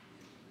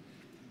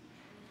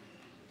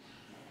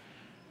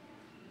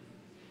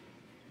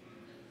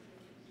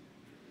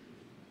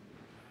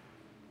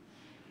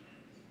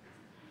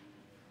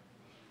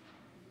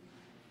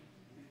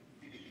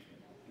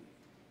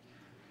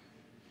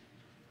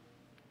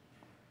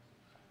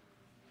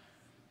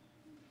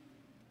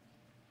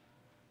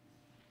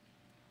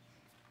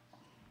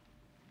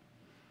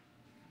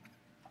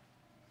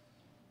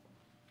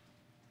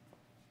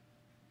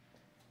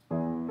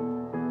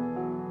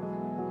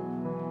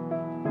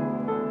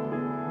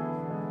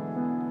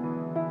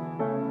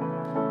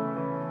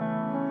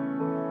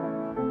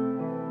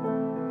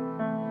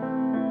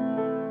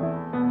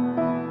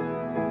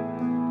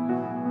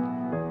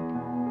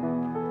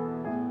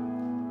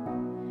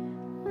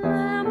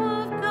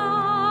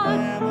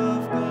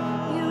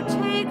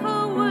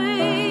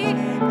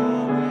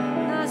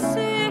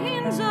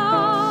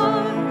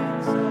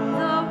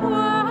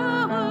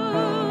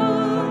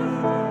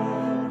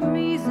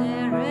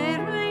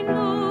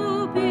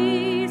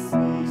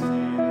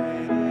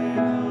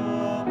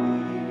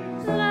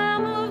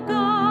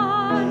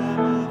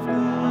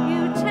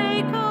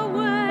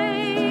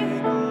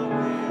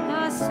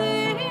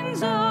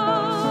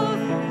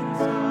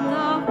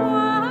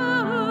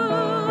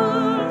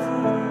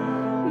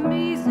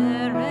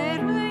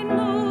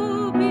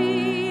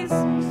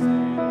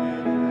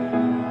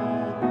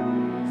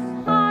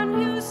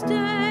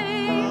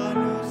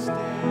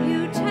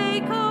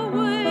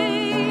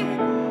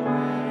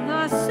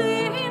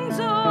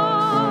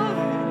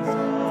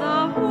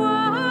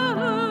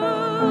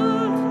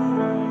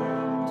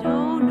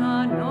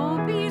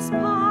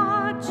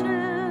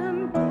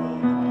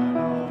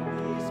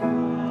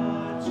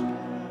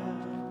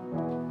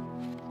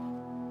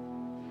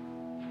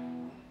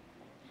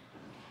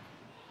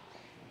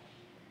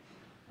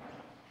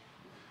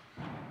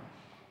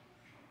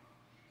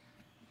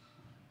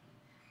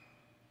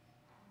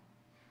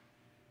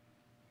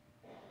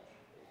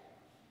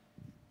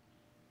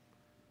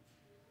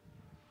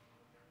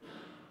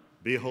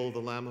 Behold the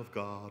Lamb of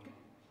God.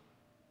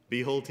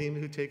 Behold him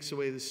who takes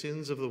away the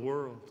sins of the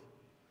world.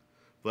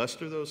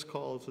 Blessed are those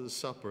called to the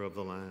supper of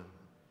the Lamb.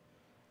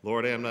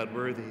 Lord, I am not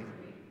worthy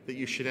that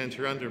you should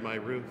enter under my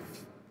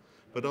roof,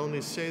 but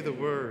only say the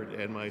word,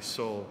 and my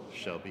soul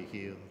shall be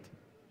healed.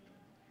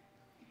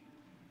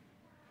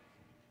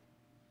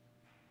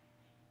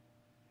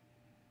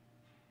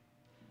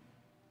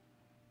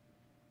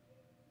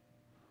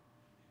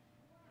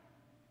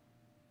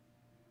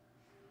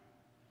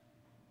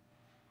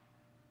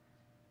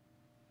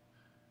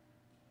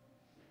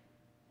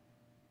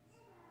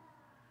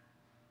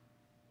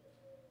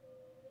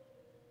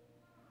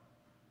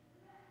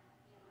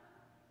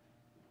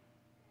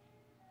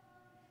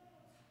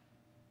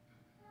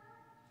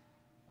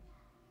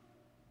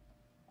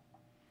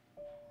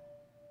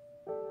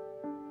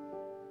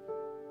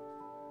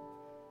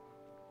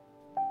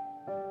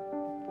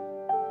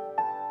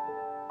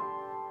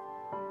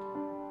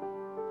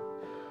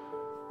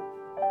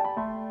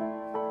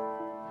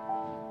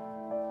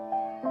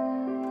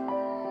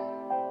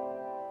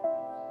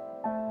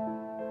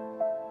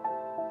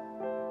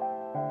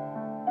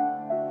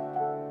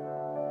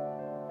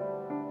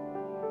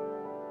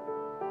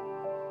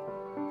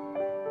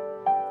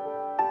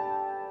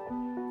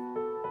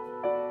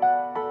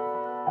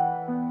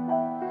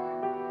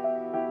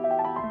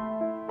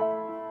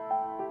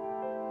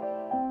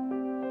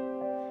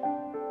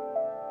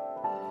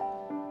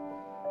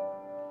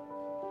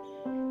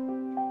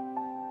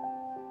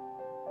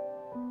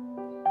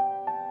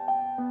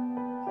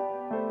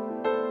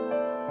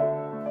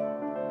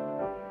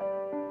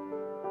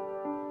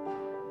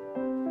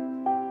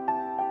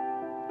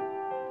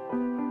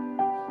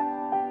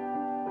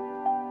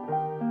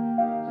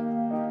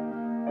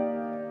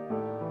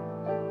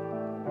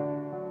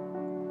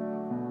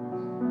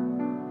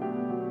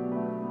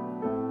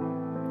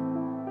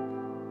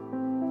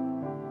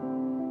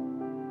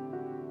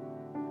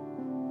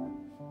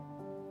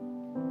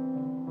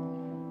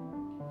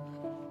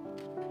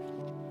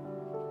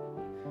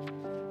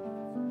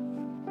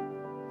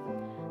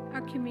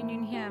 Our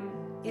communion hymn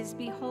is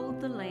Behold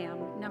the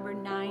Lamb, number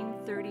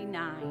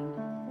 939.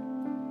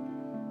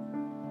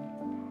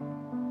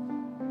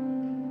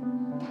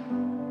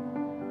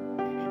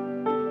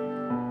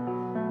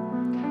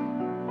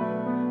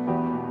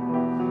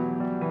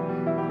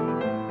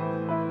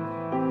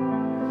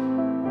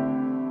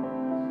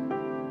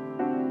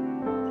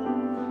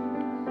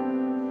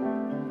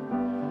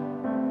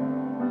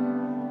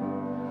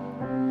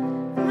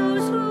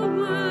 Those who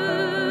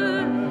were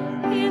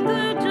in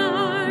the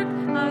dark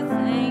are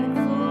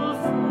thankful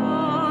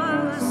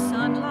for the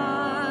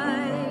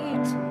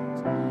sunlight.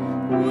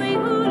 We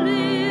who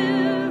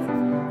live,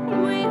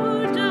 we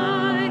who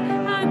die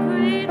are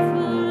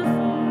grateful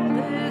for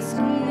this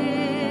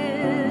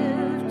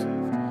gift.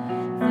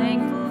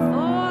 Thankful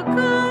for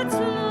God's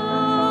love.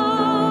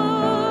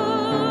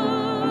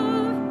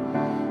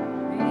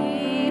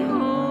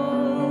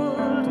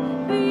 Behold,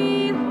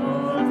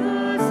 behold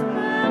this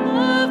Lamb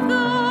of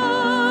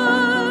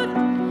God.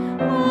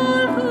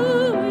 All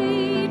who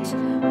eat,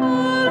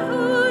 all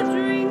who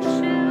drink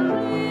shall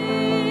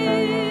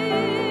live,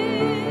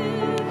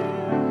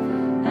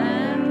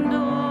 and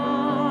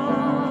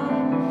all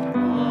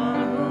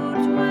who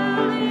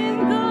dwell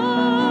in God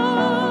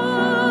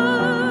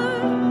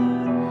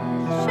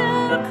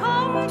shall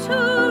come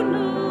to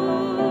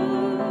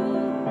know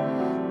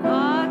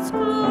God's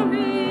glory.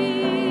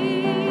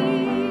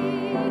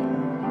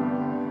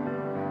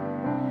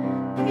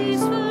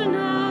 Peaceful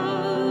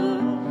now,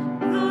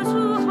 those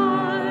whose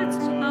hearts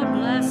are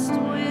blessed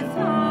with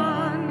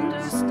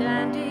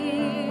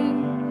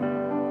understanding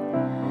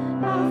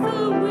of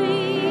the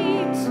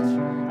wheat,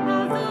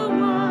 of the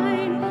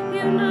wine,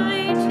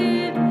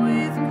 united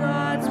with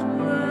God's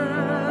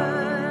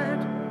word,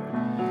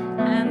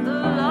 and the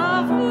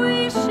love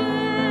we share.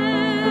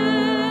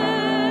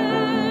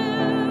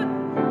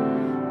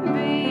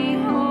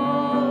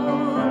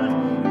 Behold,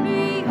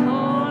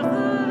 behold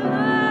the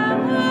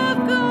Lamb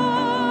of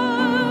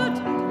God.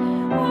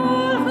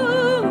 All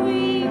who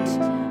eat,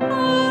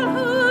 all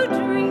who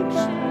drink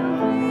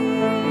shall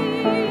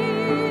live,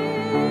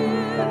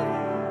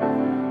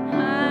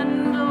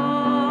 and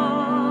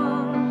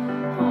all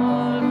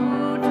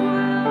who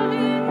dwell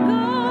in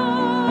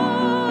God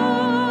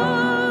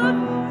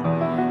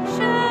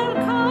shall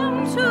come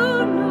to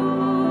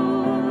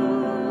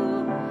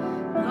know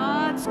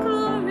God's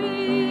glory.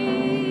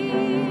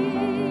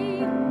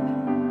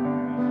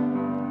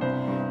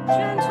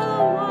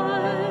 Gentle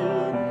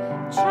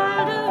one,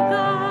 child of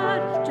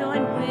God,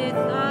 join with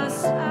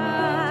us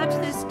at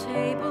this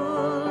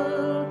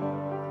table.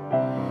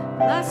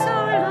 Bless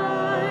our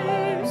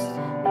lives,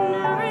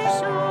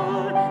 nourish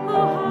all who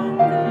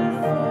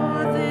hunger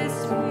for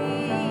this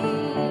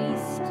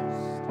feast.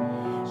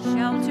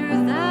 Shelter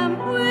them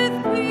with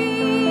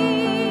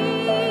peace.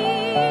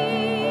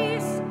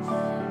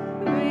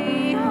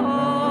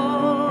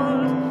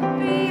 Behold,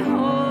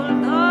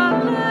 behold the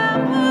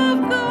Lamb of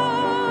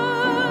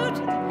God.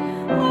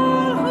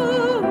 All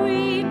who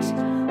eat,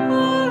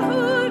 all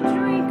who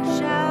drink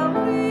shall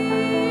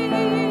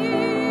live,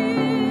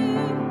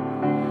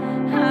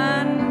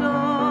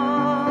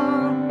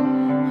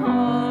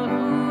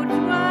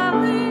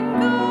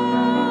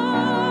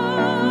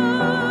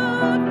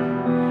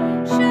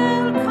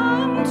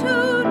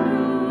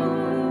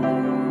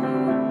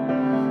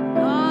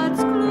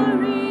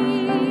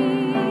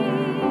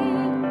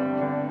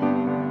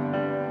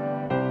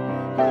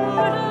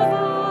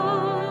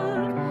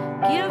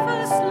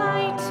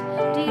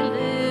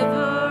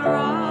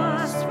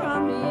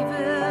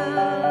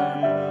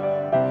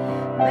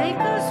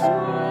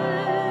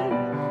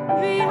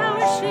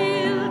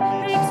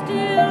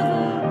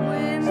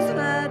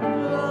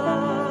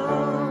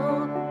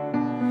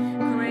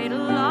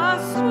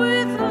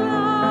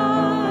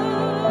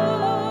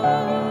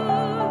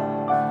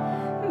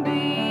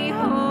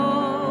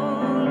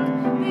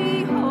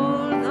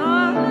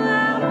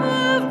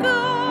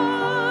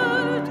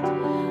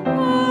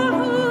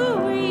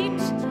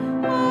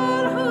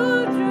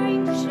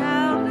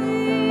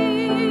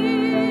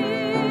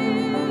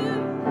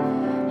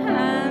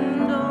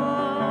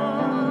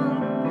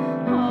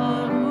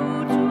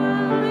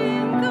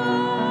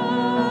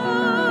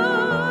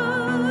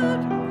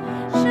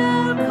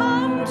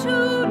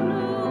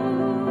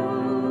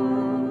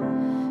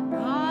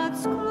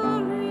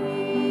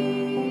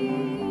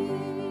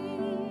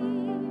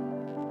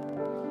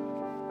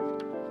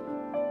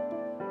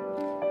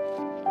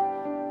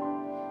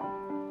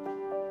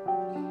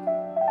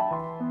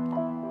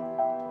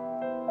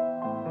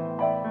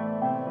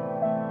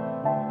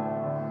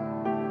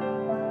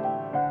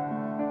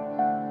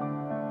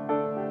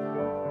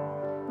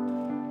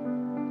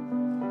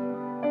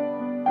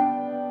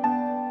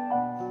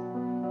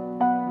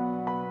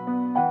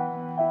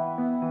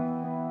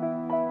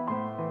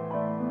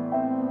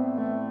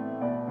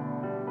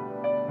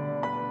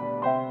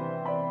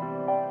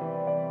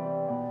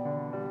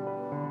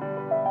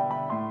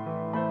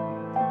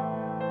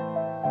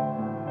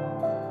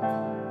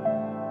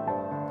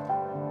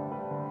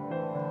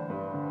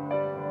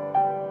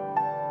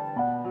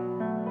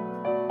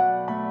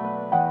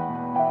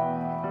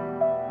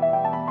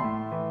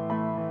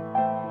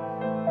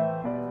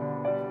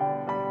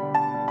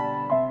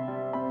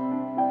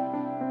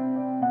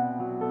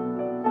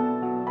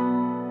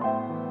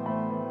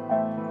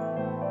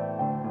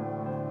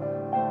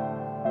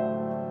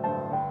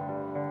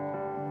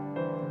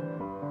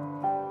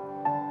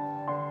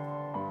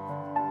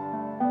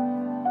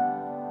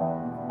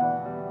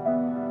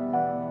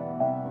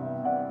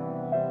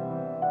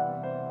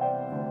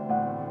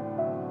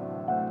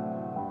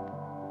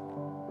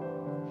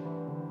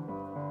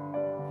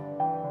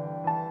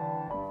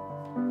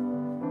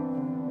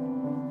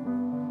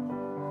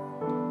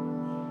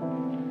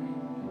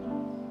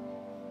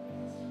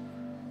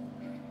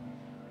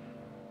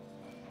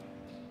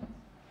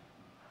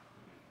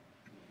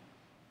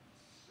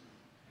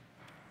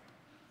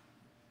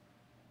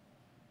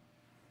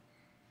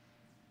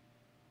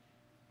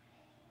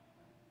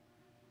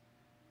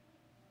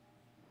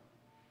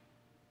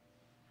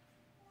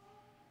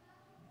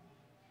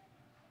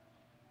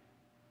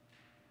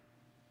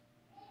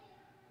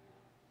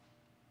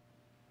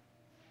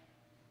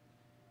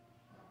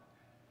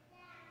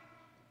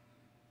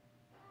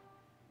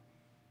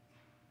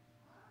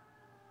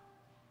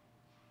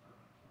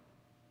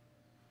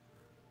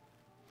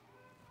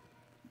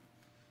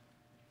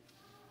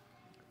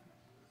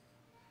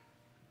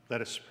 Let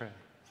us pray.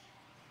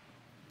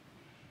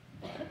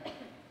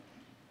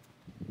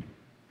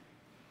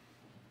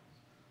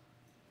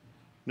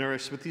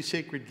 Nourished with these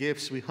sacred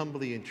gifts, we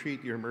humbly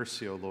entreat your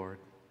mercy, O Lord,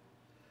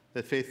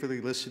 that faithfully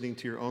listening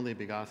to your only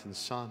begotten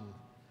Son,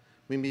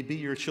 we may be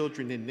your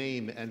children in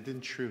name and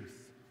in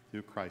truth,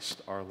 through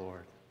Christ our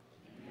Lord.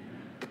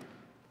 Amen.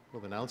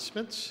 With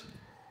announcements.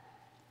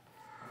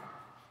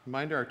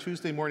 Reminder, our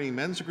Tuesday morning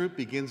men's group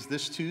begins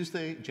this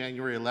Tuesday,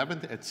 January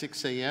 11th at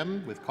 6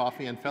 a.m. with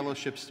coffee and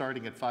fellowship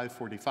starting at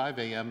 5:45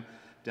 a.m.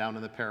 down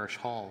in the parish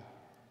hall.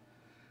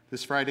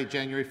 This Friday,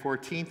 January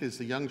 14th, is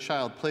the Young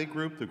Child Play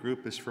Group. The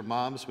group is for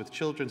moms with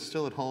children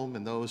still at home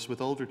and those with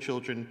older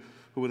children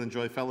who would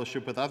enjoy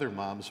fellowship with other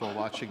moms while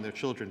watching their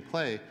children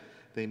play.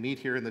 They meet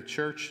here in the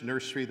church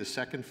nursery the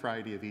second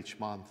Friday of each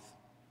month.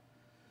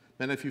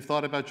 Then if you've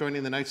thought about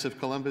joining the Knights of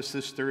Columbus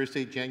this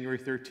Thursday, January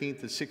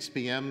 13th at 6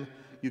 p.m.,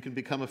 you can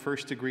become a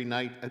first-degree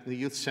knight at the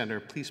Youth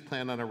Center. Please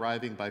plan on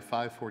arriving by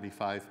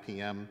 5:45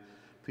 p.m.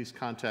 Please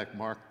contact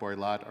Mark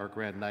Boylat, our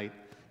Grand Knight,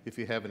 if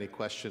you have any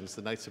questions.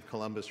 The Knights of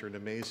Columbus are an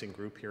amazing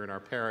group here in our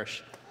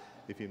parish.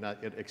 If you've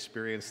not yet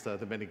experienced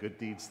the many good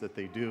deeds that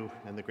they do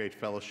and the great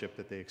fellowship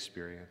that they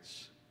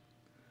experience.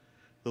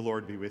 The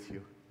Lord be with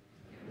you.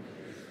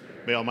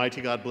 May Almighty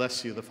God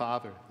bless you, the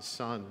Father, the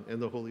Son,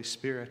 and the Holy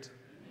Spirit.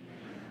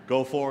 Amen.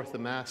 Go forth, the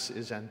Mass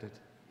is ended.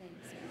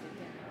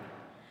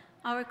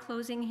 Our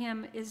closing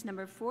hymn is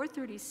number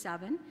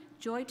 437,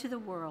 Joy to the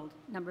World,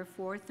 number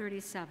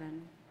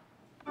 437.